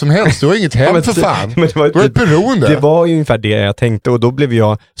dig vad som helst, du har inget hem för fan. Men det var, du är ett beroende. Det var ju ungefär det jag tänkte och då blev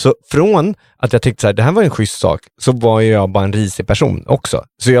jag, så från att jag tänkte så här, det här var en schysst sak, så var jag bara en risig person också.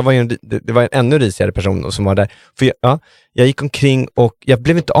 Så jag var det var en ännu risigare person som var där. För jag gick omkring och jag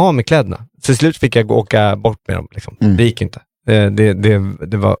blev inte av med kläderna. Till slut fick jag åka bort med dem liksom. Det gick inte.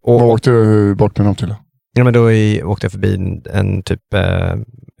 Det var... Vad åkte du bort med dem till då? Ja, men då åkte jag förbi en typ...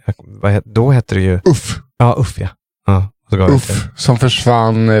 då hette det ju... Uff. Ja, Uff, ja. Uff, som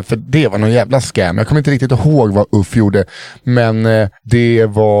försvann, för det var någon jävla scam. Jag kommer inte riktigt ihåg vad Uff gjorde, men det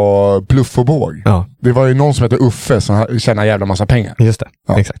var bluff och båg. Ja. Det var ju någon som hette Uffe som tjänade jävla massa pengar. Just det,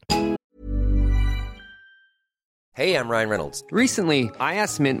 exakt. Hey, I'm Ryan Reynolds. Recently, I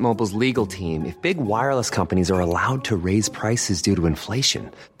asked Mint Mobile's legal team if big wireless companies are allowed to raise prices due to inflation.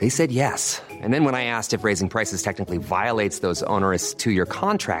 They said yes. And then when I asked if raising prices technically violates those onerous 2-year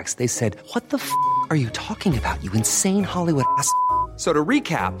contracts, they said, what the f*** are you talking about, you insane Hollywood ass f- So to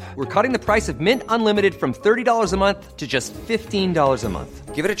recap, we're cutting the price of Mint Unlimited from $30 a month to just $15 a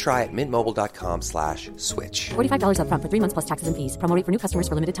month. Give it a try at mintmobile.com/switch. $45 up front for 3 months plus taxes and fees. Promo rate for new customers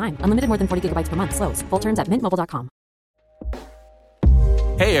for limited time. Unlimited more than 40 gigabytes per month. Slows full terms at mintmobile.com.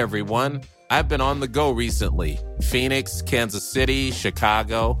 Hey everyone, I've been on the go recently. Phoenix, Kansas City,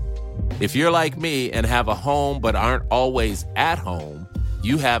 Chicago. If you're like me and have a home but aren't always at home,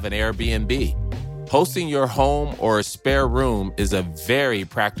 you have an Airbnb. Hosting your home or a spare room is a very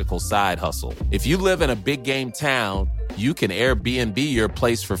practical side hustle. If you live in a big game town, you can Airbnb your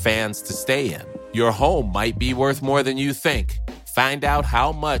place for fans to stay in. Your home might be worth more than you think. Find out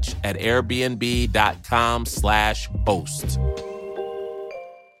how much at airbnb.com/host.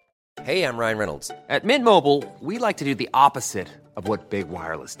 Hey, I'm Ryan Reynolds. At Mint Mobile, we like to do the opposite of what Big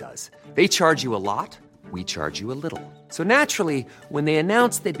Wireless does. They charge you a lot, we charge you a little. So naturally, when they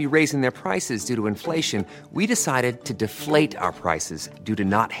announced they'd be raising their prices due to inflation, we decided to deflate our prices due to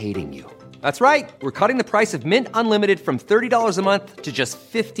not hating you. That's right. We're cutting the price of Mint Unlimited from $30 a month to just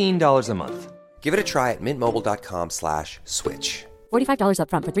 $15 a month. Give it a try at mintmobile.com/switch. $45 up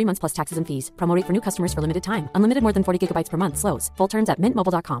front for 3 months plus taxes and fees. Promo rate for new customers for limited time. Unlimited more than 40 gigabytes per month. Slows full terms at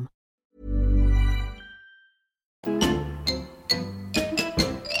mintmobile.com.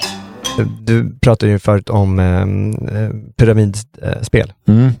 Du pratade ju förut om pyramidspel.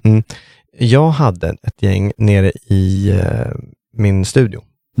 Jag hade ett gäng nere i min studio.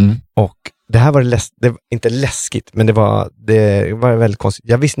 Och det här var det var inte läskigt, men det var väldigt konstigt.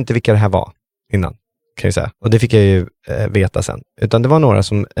 Jag visste inte vilka det här var innan, kan jag säga. Och det fick jag ju veta sen. Utan det var några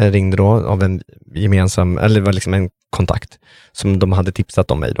som ringde då av en gemensam, eller det var liksom en kontakt som de hade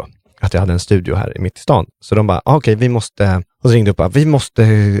tipsat om mig då. Att jag hade en studio här mitt i stan. Så de bara, okej, vi måste, och så ringde upp, vi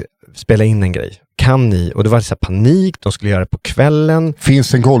måste spela in en grej. Kan ni? Och det var så här panik, de skulle göra det på kvällen.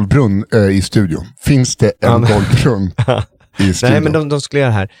 Finns det en golvbrunn i studion? Finns det en golvbrunn i studion? Nej, men de skulle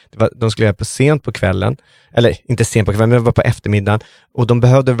göra det här. De skulle göra det sent på kvällen. Eller inte sent på kvällen, men det var på eftermiddagen. Och de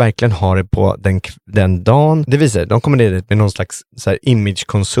behövde verkligen ha det på den dagen. Det visar, de kommer ner med någon slags så här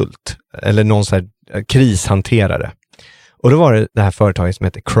imagekonsult. Eller någon så här krishanterare. Och då var det här företaget som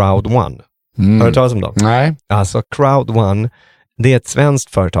heter Crowd One. Har du talat om dem? Nej. Alltså Crowd One, det är ett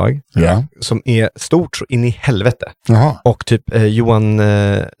svenskt företag som är stort så in i helvete. Jaha. Och typ Johan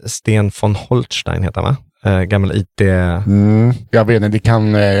Sten von Holstein heter han, va? Gammal IT... Jag vet inte, det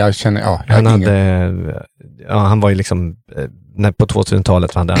kan... Jag känner... han var ju liksom... på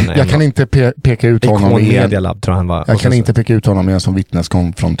 2000-talet hade han... Jag kan inte peka ut honom i Media Lab, tror han var. Jag kan inte peka ut honom i en som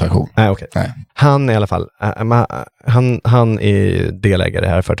vittneskonfrontation. Nej, okej. Nej. Han i alla fall... Han är delägare i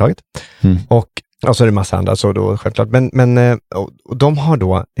det här företaget. Och så är det massa andra, så då självklart. Men och de har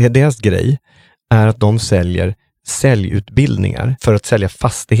då... Deras grej är att de säljer säljutbildningar för att sälja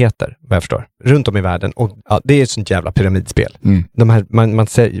fastigheter, vad jag förstår, runt om i världen. Och det är ett sånt jävla pyramidspel. De här,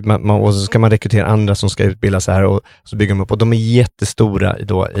 och så ska man rekrytera andra som ska utbilda sig här, och så bygger de upp. Och de är jättestora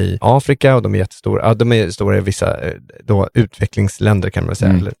då i Afrika, och de är jättestora, de är stora i vissa då utvecklingsländer, kan man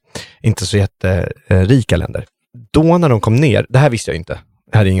säga, eller inte så jätterika länder. Då när de kom ner, det här visste jag inte,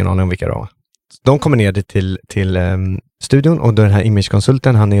 jag hade ingen aning om vilka det var. De kommer ner till studion, och då den här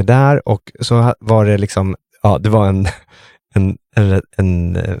imagekonsulten, han är där, och så var det liksom, det var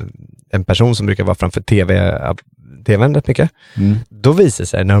en person som brukar vara framför tvn rätt mycket. Då visar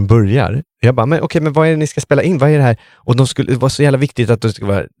sig när de börjar, jag bara, men vad är det ni ska spela in? Vad är det här? Och det var så jävla viktigt att jag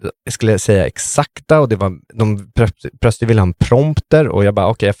skulle säga exakta, och de plötsligt ville ha en prompter, och jag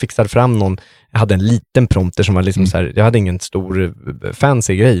bara, jag fixade fram någon. Jag hade en liten prompter som var liksom så här, jag hade ingen stor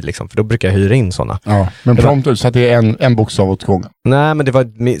fancy grej liksom, för då brukar jag hyra in sådana. Ja, men prompter, så att det är en bokstav åt gången. Nej, men det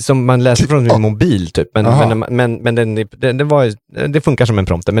var som man läser från min mobil typ, men det funkar som en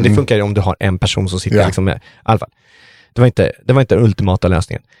prompter, men det funkar ju om du har en person som sitter liksom med, i alla fall. Det var inte den ultimata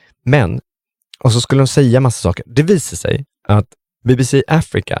lösningen. Men, och så skulle de säga massa saker. Det visade sig att BBC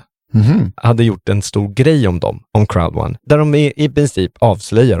Africa hade gjort en stor grej om dem, om Crowd One, där de i princip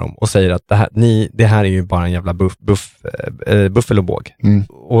avslöjar dem och säger att det här är ju bara en jävla buffel och båg.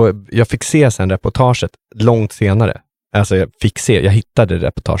 Och jag fick se sen reportaget långt senare. Alltså jag hittade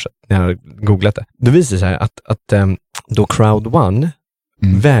reportaget när jag googlat det. Det visade sig att då Crowd One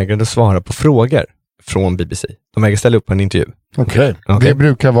vägrade svara på frågor från BBC. De vägrade ställa upp på en intervju. Okej. Det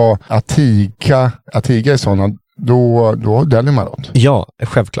brukar vara att tiga är sådana. Då döljer man något. Ja,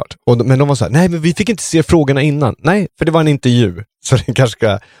 självklart. Men de var så här, nej, men vi fick inte se frågorna innan. Nej, för det var en intervju. Så det kanske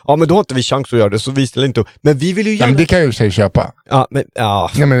ska, men då har inte vi chans att göra det, så vi ställer inte upp. Men vi vill ju gärna... Men det kan jag ju säga köpa.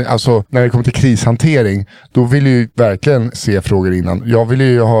 Nej, men alltså, när det kommer till krishantering, då vill ju verkligen se frågor innan. Jag vill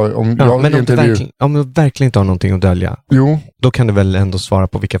ju ha... Om du verkligen inte har någonting att dölja. Jo. Då kan du väl ändå svara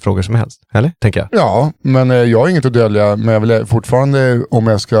på vilka frågor som helst, eller? Tänker jag. Ja, men jag har inget att dölja. Men jag vill fortfarande, om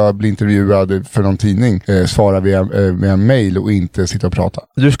jag ska bli intervjuad för någon tidning, svara via en mail och inte sitta och prata.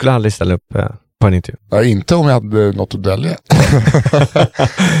 Du skulle aldrig ställa upp... på en intervju. Ja, inte om jag hade något att dölja.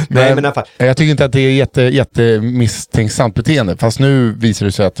 Nej, men i alla fall. Jag tycker inte att det är jätte misstänksamt beteende. Fast nu visar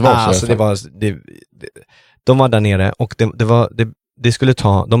det sig att det var så. Alltså de var där nere, och det skulle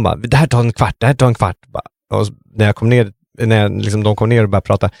ta, de bara, det här tar en kvart. Och när jag kom ner när liksom, de kom ner och började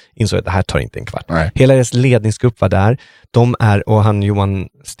prata, insåg att det här tar inte en kvart. Nej. Hela deras ledningsgrupp var där. Och han Johan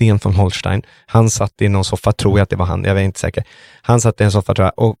Sten von Holstein, han satt i någon soffa, tror jag att det var han, jag är inte säker. Han satt i en soffa,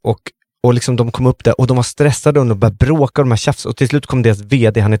 tror jag, och liksom de kom upp där och de var stressade och började bråka och de här tjafs, och till slut kom deras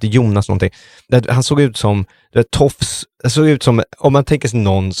vd, han heter Jonas någonting. Han såg ut som tofs, såg ut som, om man tänker sig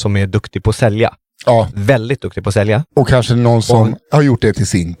någon som är duktig på att sälja. Ja. Väldigt duktig på att sälja. Och kanske någon som har gjort det till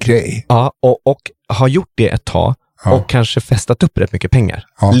sin grej. Ja, och har gjort det ett tag och kanske festat upp rätt mycket pengar.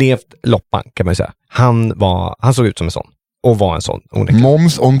 Ja. Levt loppan, kan man säga. Han såg ut som en sån. Och var en sån. Onekligen.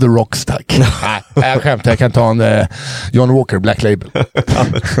 Moms on the rockstack. Nej, jag skämtar. Jag kan ta en John Walker Black Label.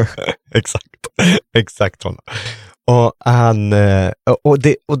 Exakt sån. Och han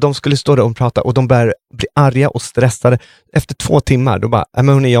och de skulle stå där och prata och de började bli arga och stressade. Efter 2 timmar då bara, men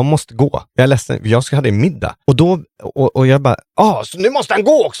hörni, jag måste gå. Jag är ledsen, jag ska ha det middag. Och då och jag bara, så nu måste han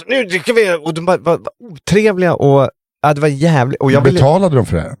gå också. Nu dricker vi. Och de bara var otrevliga och det var jävligt. Och jag betalade de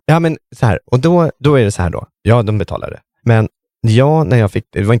för det? Ja, men så här. Och då är det så här då. Ja, de betalade. Men när jag fick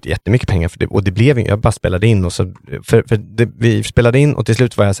det var inte jättemycket pengar för det, och det blev jag bara spelade in och så vi spelade in och till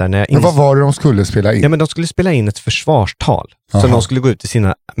slut var jag så här, när jag men vad var det de skulle spela in? Ja, men de skulle spela in ett försvarstal. Så de skulle gå ut till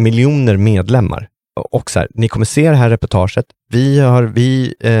sina miljoner medlemmar och så här, ni kommer se det här reportaget. Vi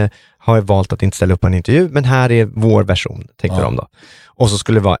har valt att inte ställa upp en intervju, men här är vår version, tänkte de då. Och så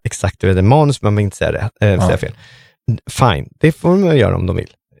skulle det vara exakt det manus, men man inte säga säga fel. Fine, det får man göra om de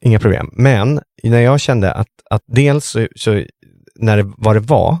vill. Inga problem. Men när jag kände att dels så när det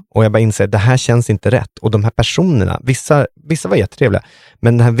var och jag bara inser att det här känns inte rätt, och de här personerna, vissa var jättetrevliga,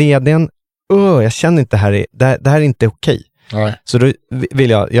 men den här vdn, jag känner inte det här är inte okej. Nej. Så då vill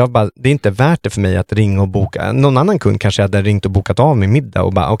jag bara, det är inte värt det för mig att ringa och boka. Någon annan kund kanske hade ringt och bokat av min middag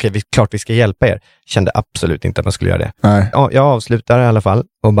och bara, okej, klart vi ska hjälpa er. Kände absolut inte att man skulle göra det. Nej. Ja, jag avslutar i alla fall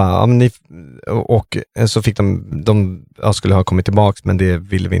och bara, och så fick de skulle ha kommit tillbaks, men det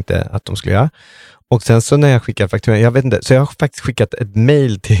ville vi inte att de skulle göra. Och sen så när jag skickade fakturan, jag vet inte, så jag har faktiskt skickat ett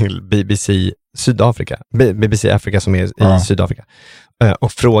mejl till BBC Sydafrika, BBC Afrika som är i Sydafrika,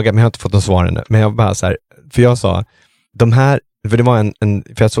 och frågat, men jag har inte fått någon svar ännu. Men jag bara så här, för jag sa, de här, för det var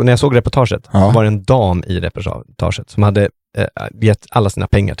när jag såg reportaget, var det en dam i reportaget som hade gett alla sina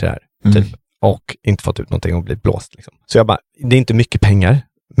pengar till det här, typ, och inte fått ut någonting och blivit blåst. Liksom. Så jag bara, det är inte mycket pengar,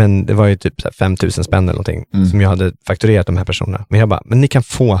 men det var ju typ 5 000 spänn eller någonting som jag hade fakturerat de här personerna. Men jag bara, men ni kan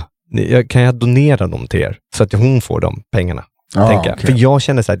kan jag donera dem till er så att hon får de pengarna? Tänker jag. För jag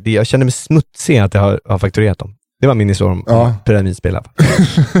kände så här, jag kände mig smutsig att jag har fakturerat dem. Det var min historia om pyramidspelare.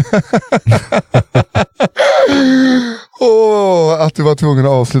 Att du var tvungen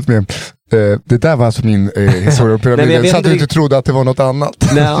att avsluta med. Det där var alltså min historia om pyramiden. Så att du inte trodde att det var något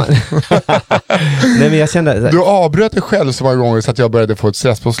annat. Nej, men jag kände... Du avbröt dig själv så många gånger så att jag började få ett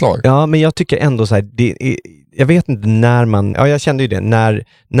stresspåslag. Ja, men jag tycker ändå så här... jag vet inte när man... Ja, jag kände ju det.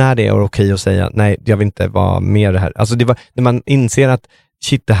 När det är okej att säga nej, jag vill inte vara med det här. Alltså det var när man inser att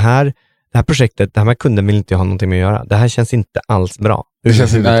shit, det här projektet, den här kunden vill inte ha någonting med att göra. Det här känns inte alls bra.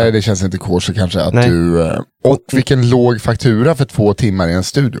 Det känns inte kosher kanske att du... Och vilken låg faktura för 2 timmar i en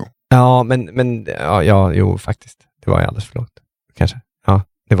studio. Ja, men jo, faktiskt. Det var ju alldeles för lågt. Kanske. Ja,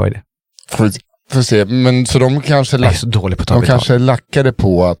 det var ju det. Får se, men så de kanske... Jag är så dålig på att ta de kanske lackade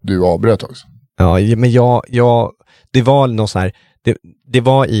på att du avbröt också. Ja, men det var något så här... Det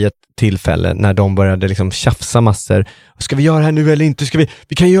var i ett tillfälle när de började liksom tjafsa massor. Ska vi göra det här nu eller inte?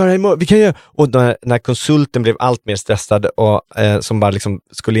 Vi kan göra det imorgon. Vi kan göra. Och när konsulten blev allt mer stressad och som bara liksom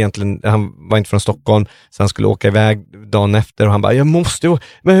skulle egentligen, han var inte från Stockholm, så han skulle åka iväg dagen efter och han bara, jag måste,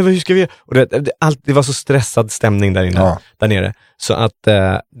 men hur ska vi? Och det var så stressad stämning där nere. Så att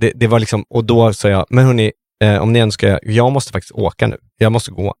det var liksom, och då sa jag, men hörni, om ni ändå ska, jag måste faktiskt åka nu. Jag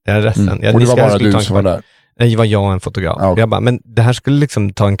måste gå. Jag är ledsen. Och det var bara du som var där? Det var jag och en fotograf. Okay. Jag bara, men det här skulle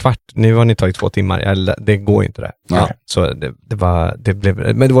liksom ta en kvart. Nu har ni tagit 2 timmar. Det går inte det. Ja, så det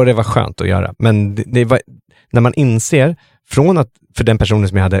var skönt att göra. Men det var, när man inser från att, för den personen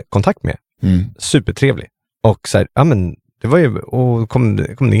som jag hade kontakt med, supertrevlig. Och så här, ja men det var ju, och kom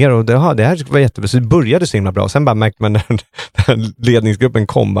ner och det här var jättebra. Så det började så himla bra. Sen bara märkte man när ledningsgruppen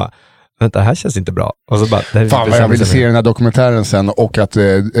kom bara, vänta, det här känns inte bra. Och så bara, fan vad jag vill se den här dokumentären sen och att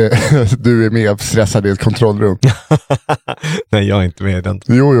du är med stressad i ett kontrollrum. Nej, jag är inte med i den.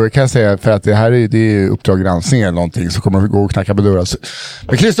 Jo, jag kan säga, för att det här är Uppdrag granskning eller någonting, så kommer vi gå och knacka på dörren.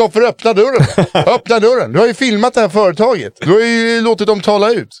 Men Kristoffer, öppna dörren! Öppna dörren! Du har ju filmat det här företaget. Du har ju låtit dem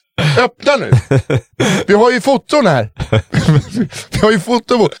tala ut. Öppna nu! Vi har ju foton här. Vi har ju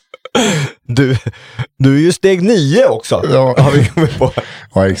foton. Du är ju steg 9 också. Ja, har vi kommit på.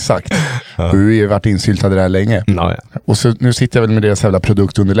 Ja, exakt. Du har ju varit insyltad där länge. Ja. Och så, nu sitter jag väl med deras jävla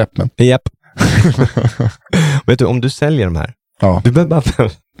produkt under läppen. Japp. Vet du, om du säljer de här, Ja. du behöver bara...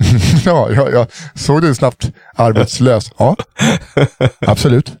 Ja. Såg du snabbt arbetslös? Ja.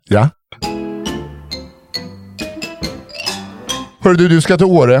 Absolut. Ja. Hörru du ska till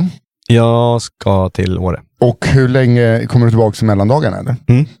Åre. Jag ska till Åre. Och hur länge kommer du tillbaka till mellandagarna eller?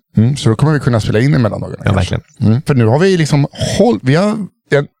 Så då kommer vi kunna spela in i mellandagarna. Ja, verkligen. För nu har vi liksom vi har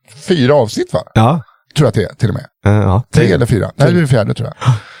 4 avsnitt, va? Ja. Tror jag att det är till och med. Ja. 3 eller 4. Nej, det är det 4, tror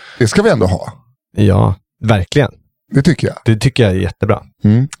jag. Det ska vi ändå ha. Ja, verkligen. Det tycker jag. Det tycker jag är jättebra.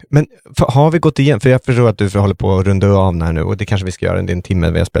 Men har vi gått igen, för jag förstår att du håller på att runda av här nu och det kanske vi ska göra en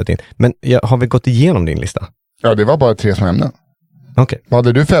timme vi har spelat in. Men har vi gått igenom din lista? Ja, det var bara 3 som ämnen. Okej. Vad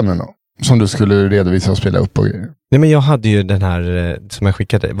hade du för ämnen då? Som du skulle redovisa och spela upp och grejer? Nej, men jag hade ju den här som jag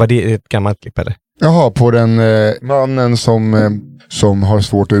skickade. Var det ett gammalt klipp eller? Jaha, på den mannen som har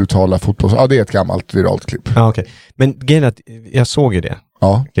svårt att uttala fotboll. Ja, det är ett gammalt viralt klipp. Ja, okej. Men grejen är att jag såg ju det.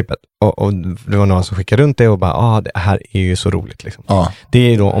 Ja. Klippet. Och det var några som skickade runt det och bara, det här är ju så roligt liksom. Ja. Det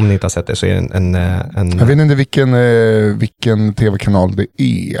är då, om ni inte har sett det så är det en Jag vet inte vilken tv-kanal det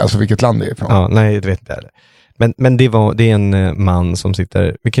är. Alltså vilket land det är från. Ja, nej, det vet jag inte. Men det är en man som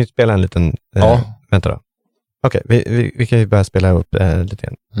sitter, vi kan ju spela en liten, vänta då. Okej, vi kan ju börja spela upp lite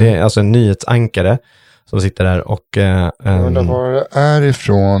igen. Det är alltså en nyhetsankare som sitter där och... Jag undrar var det är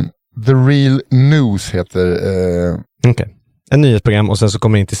ifrån. The Real News heter... Okej. En nyhetsprogram och sen så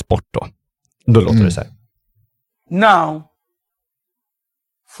kommer det in till sport då. Då låter det så här. Now,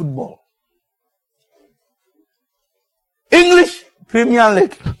 football. English Premier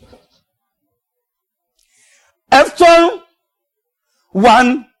League. Everton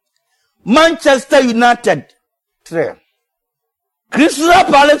 1, Manchester United 3.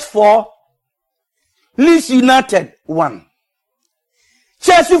 Crystal Palace 4, Leeds United 1.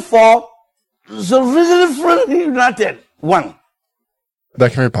 Chelsea 4, Sheffield United 1. Där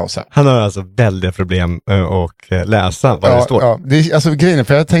kan vi pausa. Han har alltså väldigt problem att läsa vad det står. Ja. Det är, alltså grejen,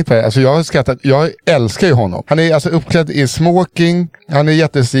 för jag har tänkt på det. Alltså jag har skrattat, jag älskar ju honom. Han är alltså uppklädd i smoking, han är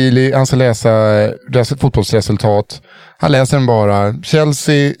jättestilig, han ska läsa fotbollsresultat. Han läser den bara.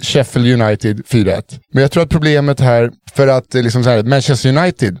 Chelsea, Sheffield United 4-1. Men jag tror att problemet här, för att liksom så här, Manchester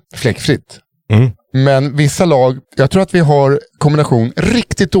United, fläckfritt. Men vissa lag, jag tror att vi har kombination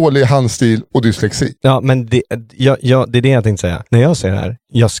riktigt dålig handstil och dyslexi. Ja, men det är det jag tänkte säga. När jag ser det här,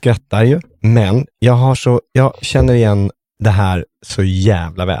 jag skrattar ju, men jag känner igen det här så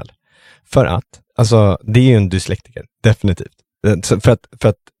jävla väl. För att, alltså, det är ju en dyslektiker, definitivt. För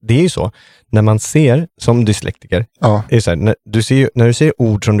att det är ju så, när man ser som dyslektiker, är det så här, när du ser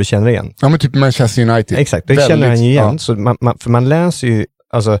ord som du känner igen. Ja, men typ Manchester United. Exakt, det känner han ju igen. Så för man läser ju,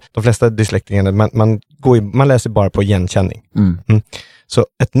 alltså de flesta dyslektikerna, man läser bara på igenkänning. Så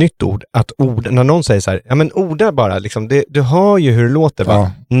ett nytt ord, när någon säger så här, ja men orda bara, liksom, du hör ju hur det låter,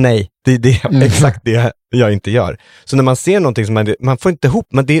 bara, nej, det är exakt det jag inte gör. Så när man ser någonting som man får inte ihop,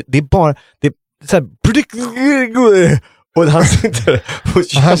 men det är bara, det är så här, och han sitter och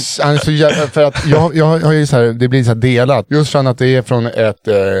han är så jävla, för att jag har ju så här, det blir så här delat. Just från att det är från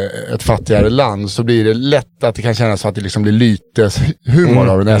ett fattigare land så blir det lätt att det kan kännas så att det liksom blir lite humor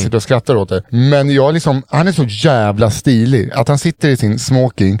av det när jag sitter och skrattar åt det. Men han är så jävla stilig att han sitter i sin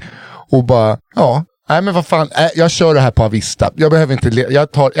smoking och bara, nej men vad fan, jag kör det här på Avista. Jag behöver inte,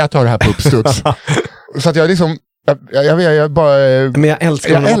 jag tar det här på uppstuds. Så att jag liksom, jag bara... Men jag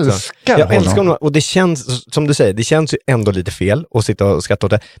älskar honom. Och det känns, som du säger, det känns ju ändå lite fel att sitta och skratta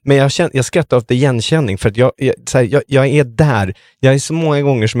åt det. Men jag skrattar åt det igenkänning, för att jag är där. Jag är så många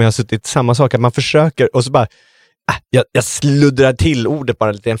gånger som jag har suttit samma sak, att man försöker och så bara, jag sluddrar till ordet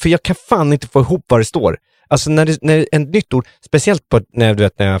bara lite grann, för jag kan fan inte få ihop vad det står. Alltså när en nytt ord, speciellt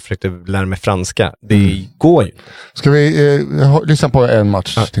när jag försökte lära mig franska, det går ju. Ska vi lyssna på en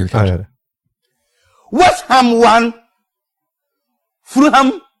match till kanske? Ja. West Ham 1,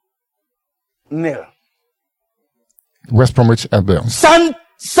 Fulham 0. West Bromwich Albion.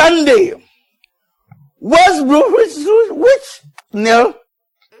 Sunday, West Bromwich 0.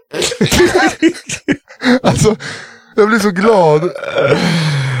 Alltså, jag blir så glad.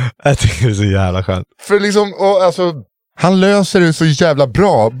 Jag tycker det är så jävla skönt. För liksom, han löser det så jävla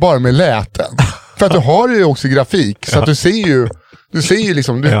bra bara med läten. För att du har ju också grafik, så att du ser ju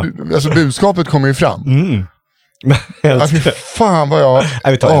liksom, alltså budskapet kommer ju fram. Alltså, fan vad jag...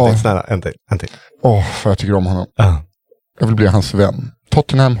 Nej, vi tar en till, snälla, en till. För jag tycker om honom. Jag vill bli hans vän.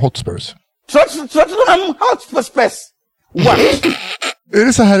 Tottenham Hotspurs. Tottenham Hotspurs 1. Är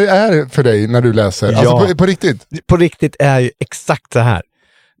det så här det är för dig när du läser? Ja. Alltså på riktigt? På riktigt är ju exakt så här.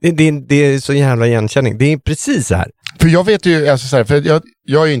 Det är så jävla igenkänning. Det är precis så här. För jag vet ju, alltså så här, för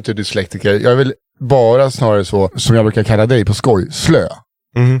jag är ju inte dyslektiker. Jag vill bara snarare så, som jag brukar kalla dig på skoj, slö.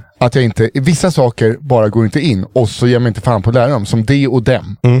 Att jag inte, vissa saker bara går inte in och så ger mig inte fan på att lära dem, som det och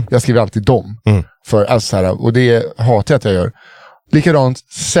dem. Jag skriver alltid dem. För alltså så här, och det hatar jag att jag gör. Likadant,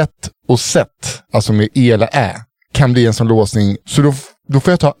 sätt och sätt, alltså med e eller ä, kan bli en sån låsning. Så då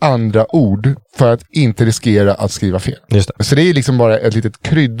får jag ta andra ord för att inte riskera att skriva fel. Just det. Så det är liksom bara ett litet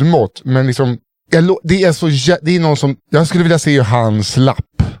kryddmått. Men liksom, det är någon som, jag skulle vilja se hans lapp.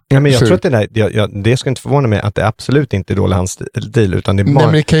 Ja, men jag tror att det ska inte förvåna mig att det absolut inte är dålig handstil, utan det är bara... Nej,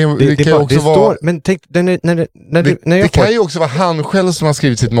 men det kan ju också vara... Men tänk, det kan ju också vara han själv som har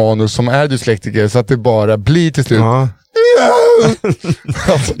skrivit sitt manus, som är dyslektiker, så att det bara blir till slut... Ja.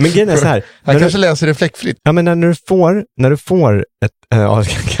 Men grejen är så här, han kanske läser det fläckfritt. Ja, men när du får ett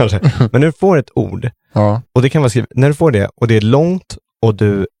kanske, men när du får ett ord, och det kan vara skrivet, när du får det och det är långt och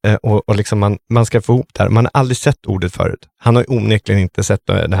du och liksom man ska få ihop det här. Man har aldrig sett ordet förut. Han har onekligen inte sett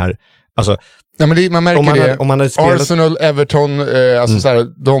det här. Alltså, ja, men man märker om man hade spelat... Arsenal, Everton, alltså så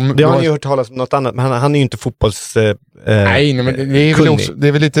här, det har han ju hört talas om något annat, men han är ju inte fotbolls... nej, men det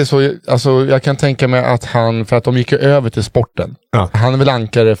är väl lite så, alltså jag kan tänka mig att han, för att de gick över till sporten, han är väl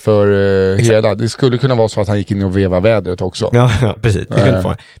ankare för hela, det skulle kunna vara så att han gick in och veva vädret också. Ja, precis, det kunde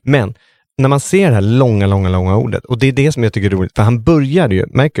få. Men när man ser det här långa ordet, och det är det som jag tycker är roligt, för han börjar ju,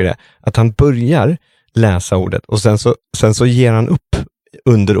 märker du det? Att han börjar läsa ordet och sen så ger han upp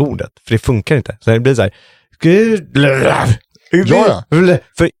under ordet, för det funkar inte. Så det blir så här,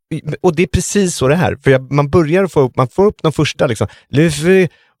 och det är precis så det här, för man börjar man får upp de första liksom,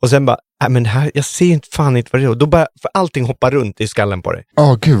 och sen bara, men här, jag ser inte fan inte vad det är, och då bara, för allting hoppar runt i skallen på dig.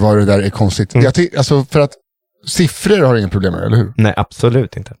 Gud vad det där är konstigt. Alltså för att siffror har ingen problem med, eller hur? Nej,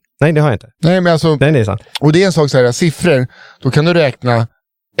 absolut inte. Nej, det har jag inte. Nej, men alltså, nej, det är sant. Och det är en sak så här, siffror, då kan du räkna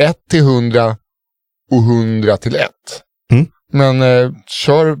 1 till 100 och 100 till 1. Men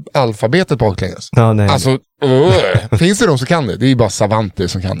kör alfabetet baklänges. Ja, nej. Alltså, finns det de som kan det? Det är ju bara savanter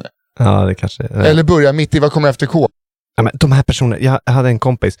som kan det. Ja, det kanske. Ja. Eller börja mitt i, vad kommer efter K? Ja, men de här personerna, jag hade en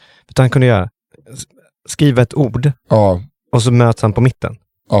kompis, han kunde skriva ett ord, och så möts han på mitten.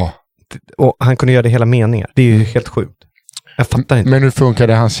 Ja. Och han kunde göra det hela meningar. Det är ju helt sjukt. Jag fattar inte. Men hur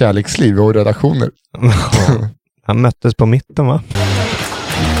funkade hans kärleksliv och redaktioner? Han möttes på mitten, va?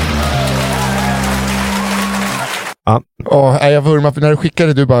 Ja, jag vurmar för när du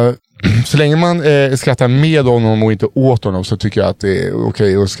skickade, du bara, så länge man skrattar med honom och inte åt honom, så tycker jag att det är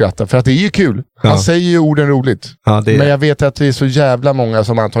okej att skratta. För att det är ju kul. Han säger ju orden roligt. Ja, men jag vet att det är så jävla många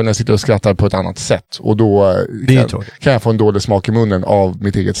som antagligen sitter och skrattar på ett annat sätt. Och då kan jag få en dålig smak i munnen av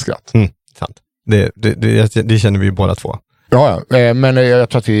mitt eget skratt. Sant. Det känner vi ju båda två. Ja, men jag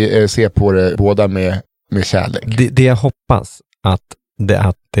tror att vi ser på det båda med kärlek. Det jag hoppas att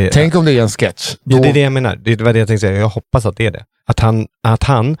det... Tänk om det är en sketch. Då... Ja, det är det jag menar. Det var det jag tänkte säga. Jag hoppas att det är det. Att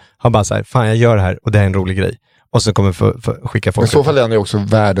han har bara så här, fan jag gör det här och det är en rolig grej. Och så kommer för skicka folk. I så fall är han ju också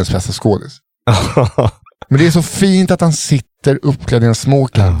världens bästa skådis. Men det är så fint att han sitter uppklädd i en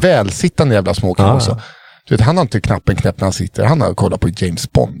smoking. Välsittande jävla smoking också. Du vet, han har inte knappen knäppt när han sitter. Han har kollat på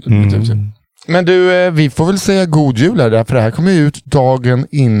James Bond. Men du, vi får väl säga god jul här, för det här kommer ju ut dagen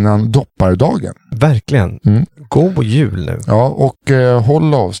innan doppardagen. Verkligen. God jul nu. Ja, och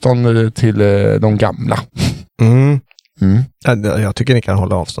håll avstånd till de gamla. Jag tycker ni kan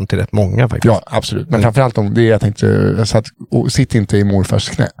hålla avstånd till rätt många faktiskt. Ja, absolut. Men framförallt om det jag tänkte, sitt inte i morfars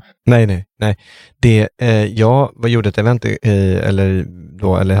knä. Nej. Det, jag gjorde ett event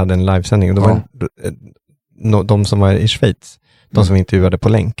eller hade en livesändning, och då var de som var i Schweiz, de som intervjuade på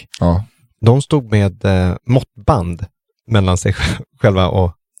länk. Ja. De stod med måttband mellan sig själva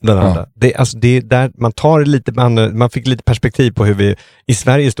och den andra. Det är där man tar lite, man fick lite perspektiv på hur vi i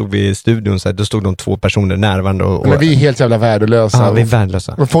Sverige stod vi i studion, så här, då stod de 2 personer närvarande. Men vi är helt jävla värdelösa. Ja, vi är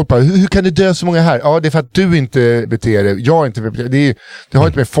värdelösa. Och folk bara, hur kan det dö så många här? Ja, det är för att du inte beter dig, jag inte beter dig. Det har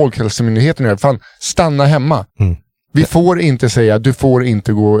inte med Folkhälsomyndigheten att göra. Fan, stanna hemma. Vi får inte säga, du får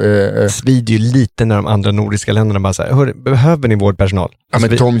inte gå... Svider ju lite när de andra nordiska länderna bara säger, behöver ni vårdpersonal? Ja,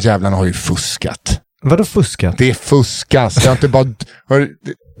 men de jävlarna har ju fuskat. Vadå fuskat? Det är fuskas. Det är inte bara...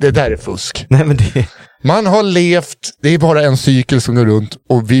 Det där är fusk. Nej, men det... Man har levt, det är bara en cykel som går runt,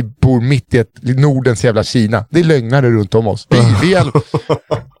 och vi bor mitt i Nordens jävla Kina. Det är lögnare runt om oss.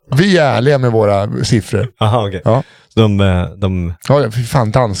 Vi är ärliga med våra siffror. Aha, okej. Ja. Ja,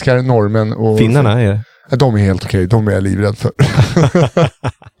 fan, danskar, norrmän och... Finnarna är det? De är helt okej. De är jag livrädd för.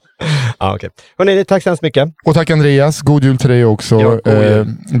 Ja, okej. Hörrni, tack så hemskt mycket. Och tack Andreas. God jul till dig också. Ja,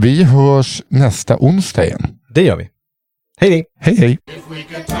 vi hörs nästa onsdag igen. Det gör vi. Hej. Hej, hej.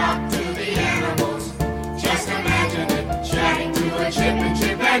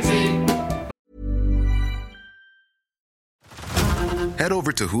 Head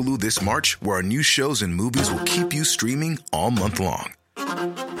over to Hulu this March, where our new shows and movies will keep you streaming all month long.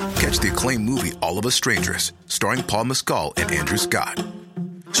 catch the acclaimed movie All of Us Strangers, starring Paul Mescal and Andrew Scott.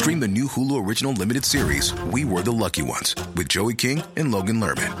 Stream the new Hulu original limited series We Were the Lucky Ones with Joey King and Logan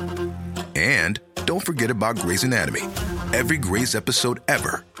Lerman. And don't forget about Grey's Anatomy. Every Grey's episode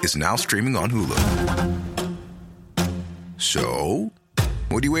ever is now streaming on Hulu. So,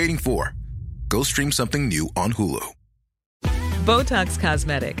 what are you waiting for? Go stream something new on Hulu. Botox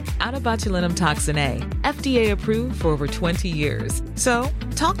Cosmetic, out of botulinum toxin A, FDA approved for over 20 years. So,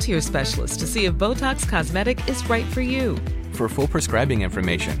 talk to your specialist to see if Botox Cosmetic is right for you. For full prescribing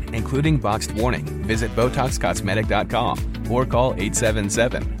information, including boxed warning, visit BotoxCosmetic.com or call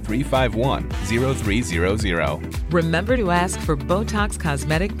 877-351-0300. Remember to ask for Botox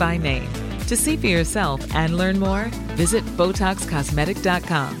Cosmetic by name. To see for yourself and learn more, visit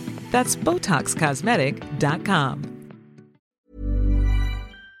BotoxCosmetic.com. That's BotoxCosmetic.com.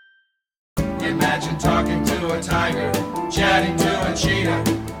 Imagine talking to a tiger, chatting to a cheetah.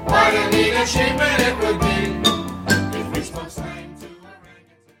 What a neat achievement it would be